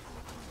ya.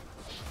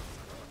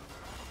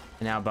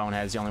 And now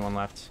Bonehead's the only one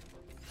left.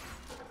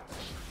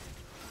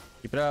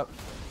 Keep it up.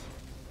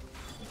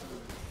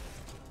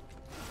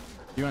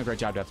 You're doing a great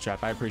job, Death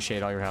Trap. I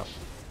appreciate all your help.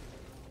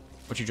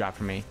 What you dropped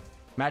for me?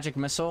 Magic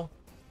Missile.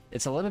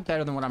 It's a little bit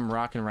better than what I'm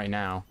rocking right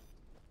now.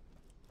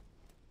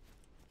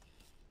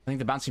 I think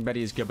the Bouncing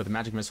Betty is good, but the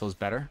Magic Missile is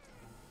better.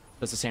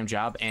 Does the same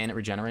job, and it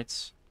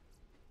regenerates.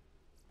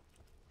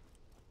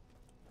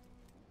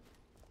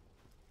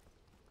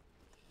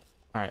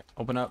 Alright,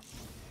 open up.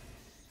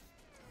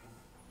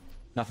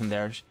 Nothing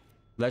there.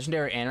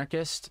 Legendary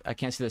Anarchist. I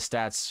can't see the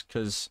stats,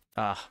 because...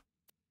 I'll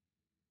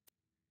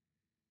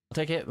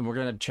take it, and we're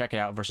going to check it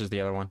out versus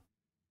the other one.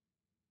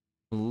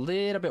 A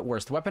little bit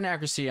worse. The weapon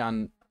accuracy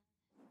on...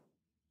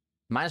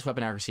 Minus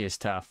weapon accuracy is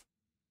tough.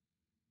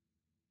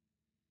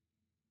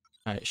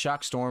 Alright,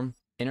 Shock Storm.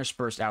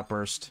 Interspersed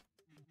Outburst.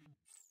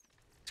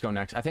 Let's go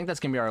next. I think that's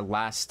going to be our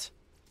last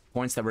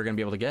points that we're going to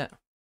be able to get.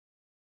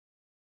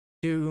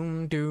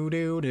 Doom, doo,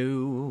 doo,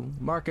 doo.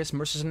 Marcus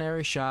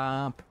Mercenary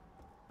Shop.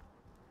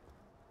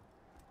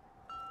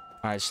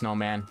 Alright,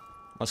 Snowman.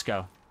 Let's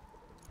go.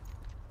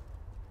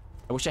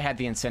 I wish I had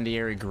the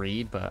Incendiary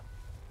Greed, but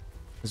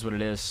this is what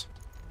it is.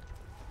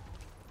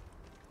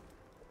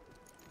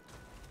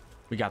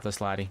 We got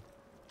this, laddie.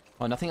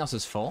 Oh, nothing else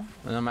is full?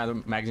 None of my other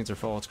magazines are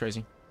full. It's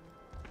crazy.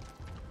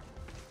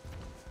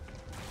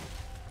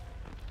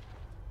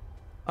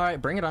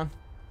 Alright, bring it on.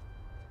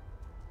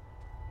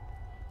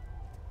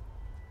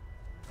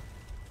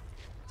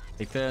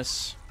 Take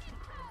this.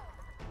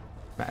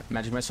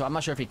 Magic missile. I'm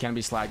not sure if he can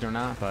be slagged or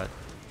not, but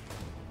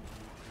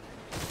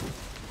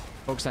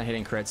focus on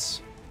hitting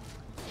crits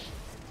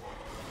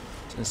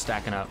and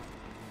stacking up.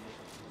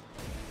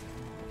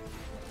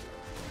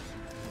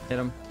 Hit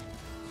him.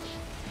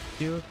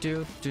 Do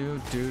do do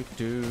do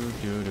do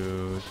do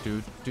do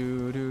do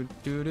do do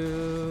do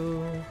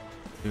do.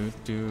 Do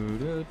do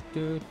do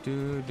do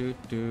do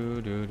do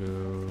do do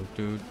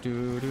do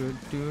do do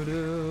do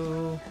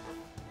do.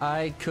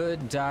 I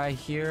could die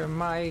here,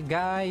 my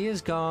guy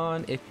is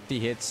gone. If he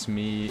hits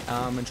me,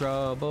 I'm in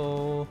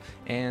trouble.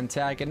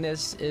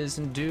 Antagonist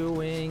isn't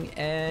doing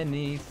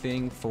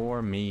anything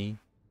for me.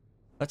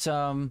 Let's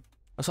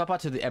swap out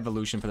to the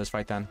evolution for this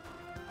fight then.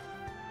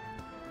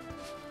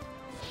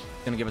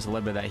 Gonna give us a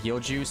little bit of that heal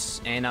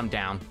juice, and I'm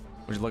down.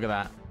 Would you look at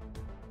that?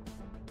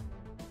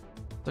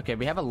 It's okay,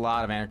 we have a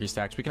lot of anarchy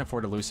stacks. We can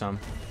afford to lose some.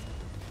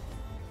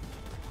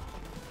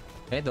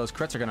 Okay, those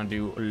crits are gonna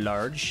do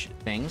large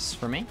things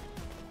for me.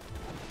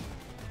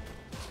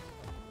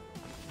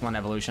 Come on,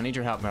 evolution. I need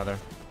your help, brother.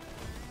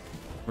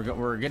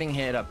 We're getting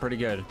hit up pretty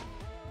good.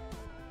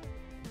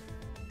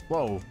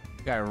 Whoa,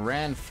 guy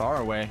ran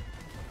far away.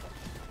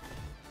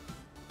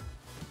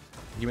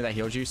 Give me that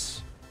heal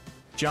juice.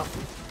 Jump.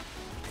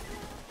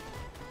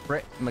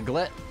 Brit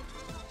McGlit.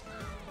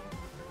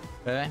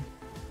 Okay.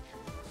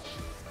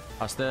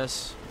 How's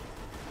this?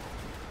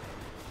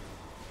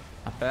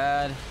 Not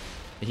bad.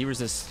 He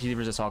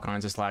resists all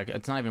kinds of slag.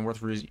 It's not even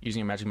worth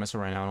using a magic missile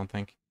right now, I don't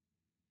think.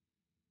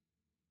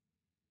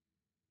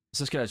 Let's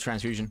just get a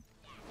transfusion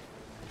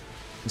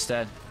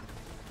instead.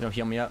 You know,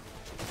 heal me up.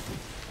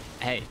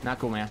 Hey, not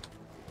cool, man.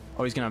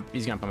 Oh, he's gonna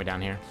put me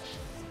down here.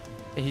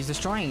 Hey, he's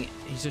destroying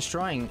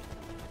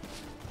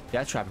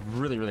Death Trap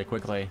really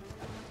quickly.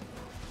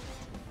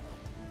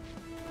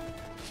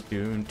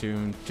 Doom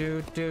doom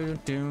doom doom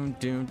doom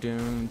doom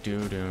doom doom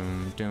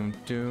doom doom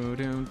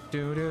doom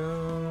doom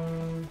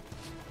doom.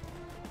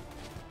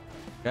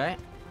 Okay.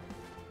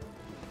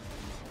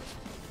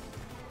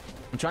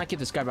 I'm trying to keep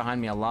this guy behind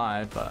me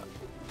alive, but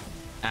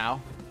ow.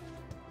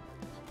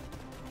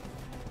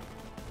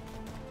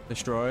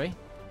 Destroy.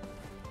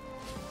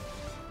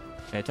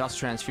 Okay, toss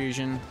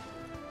transfusion.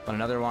 But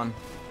another one.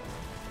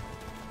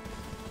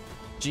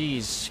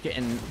 Jeez,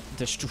 getting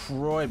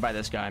destroyed by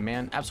this guy,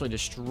 man. Absolutely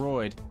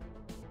destroyed.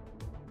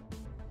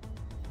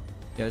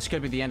 Yeah, this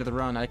could be the end of the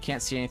run. I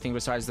can't see anything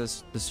besides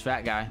this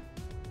fat guy.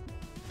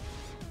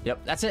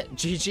 Yep, that's it.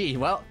 GG.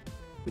 Well,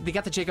 they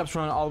got the Jakobs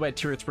run all the way at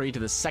tier 3 to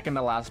the second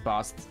to last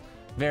boss.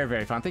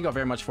 Very fun. Thank you all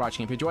very much for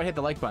watching. If you enjoyed, hit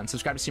the like button.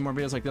 Subscribe to see more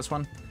videos like this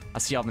one.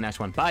 I'll see you all in the next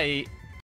one. Bye!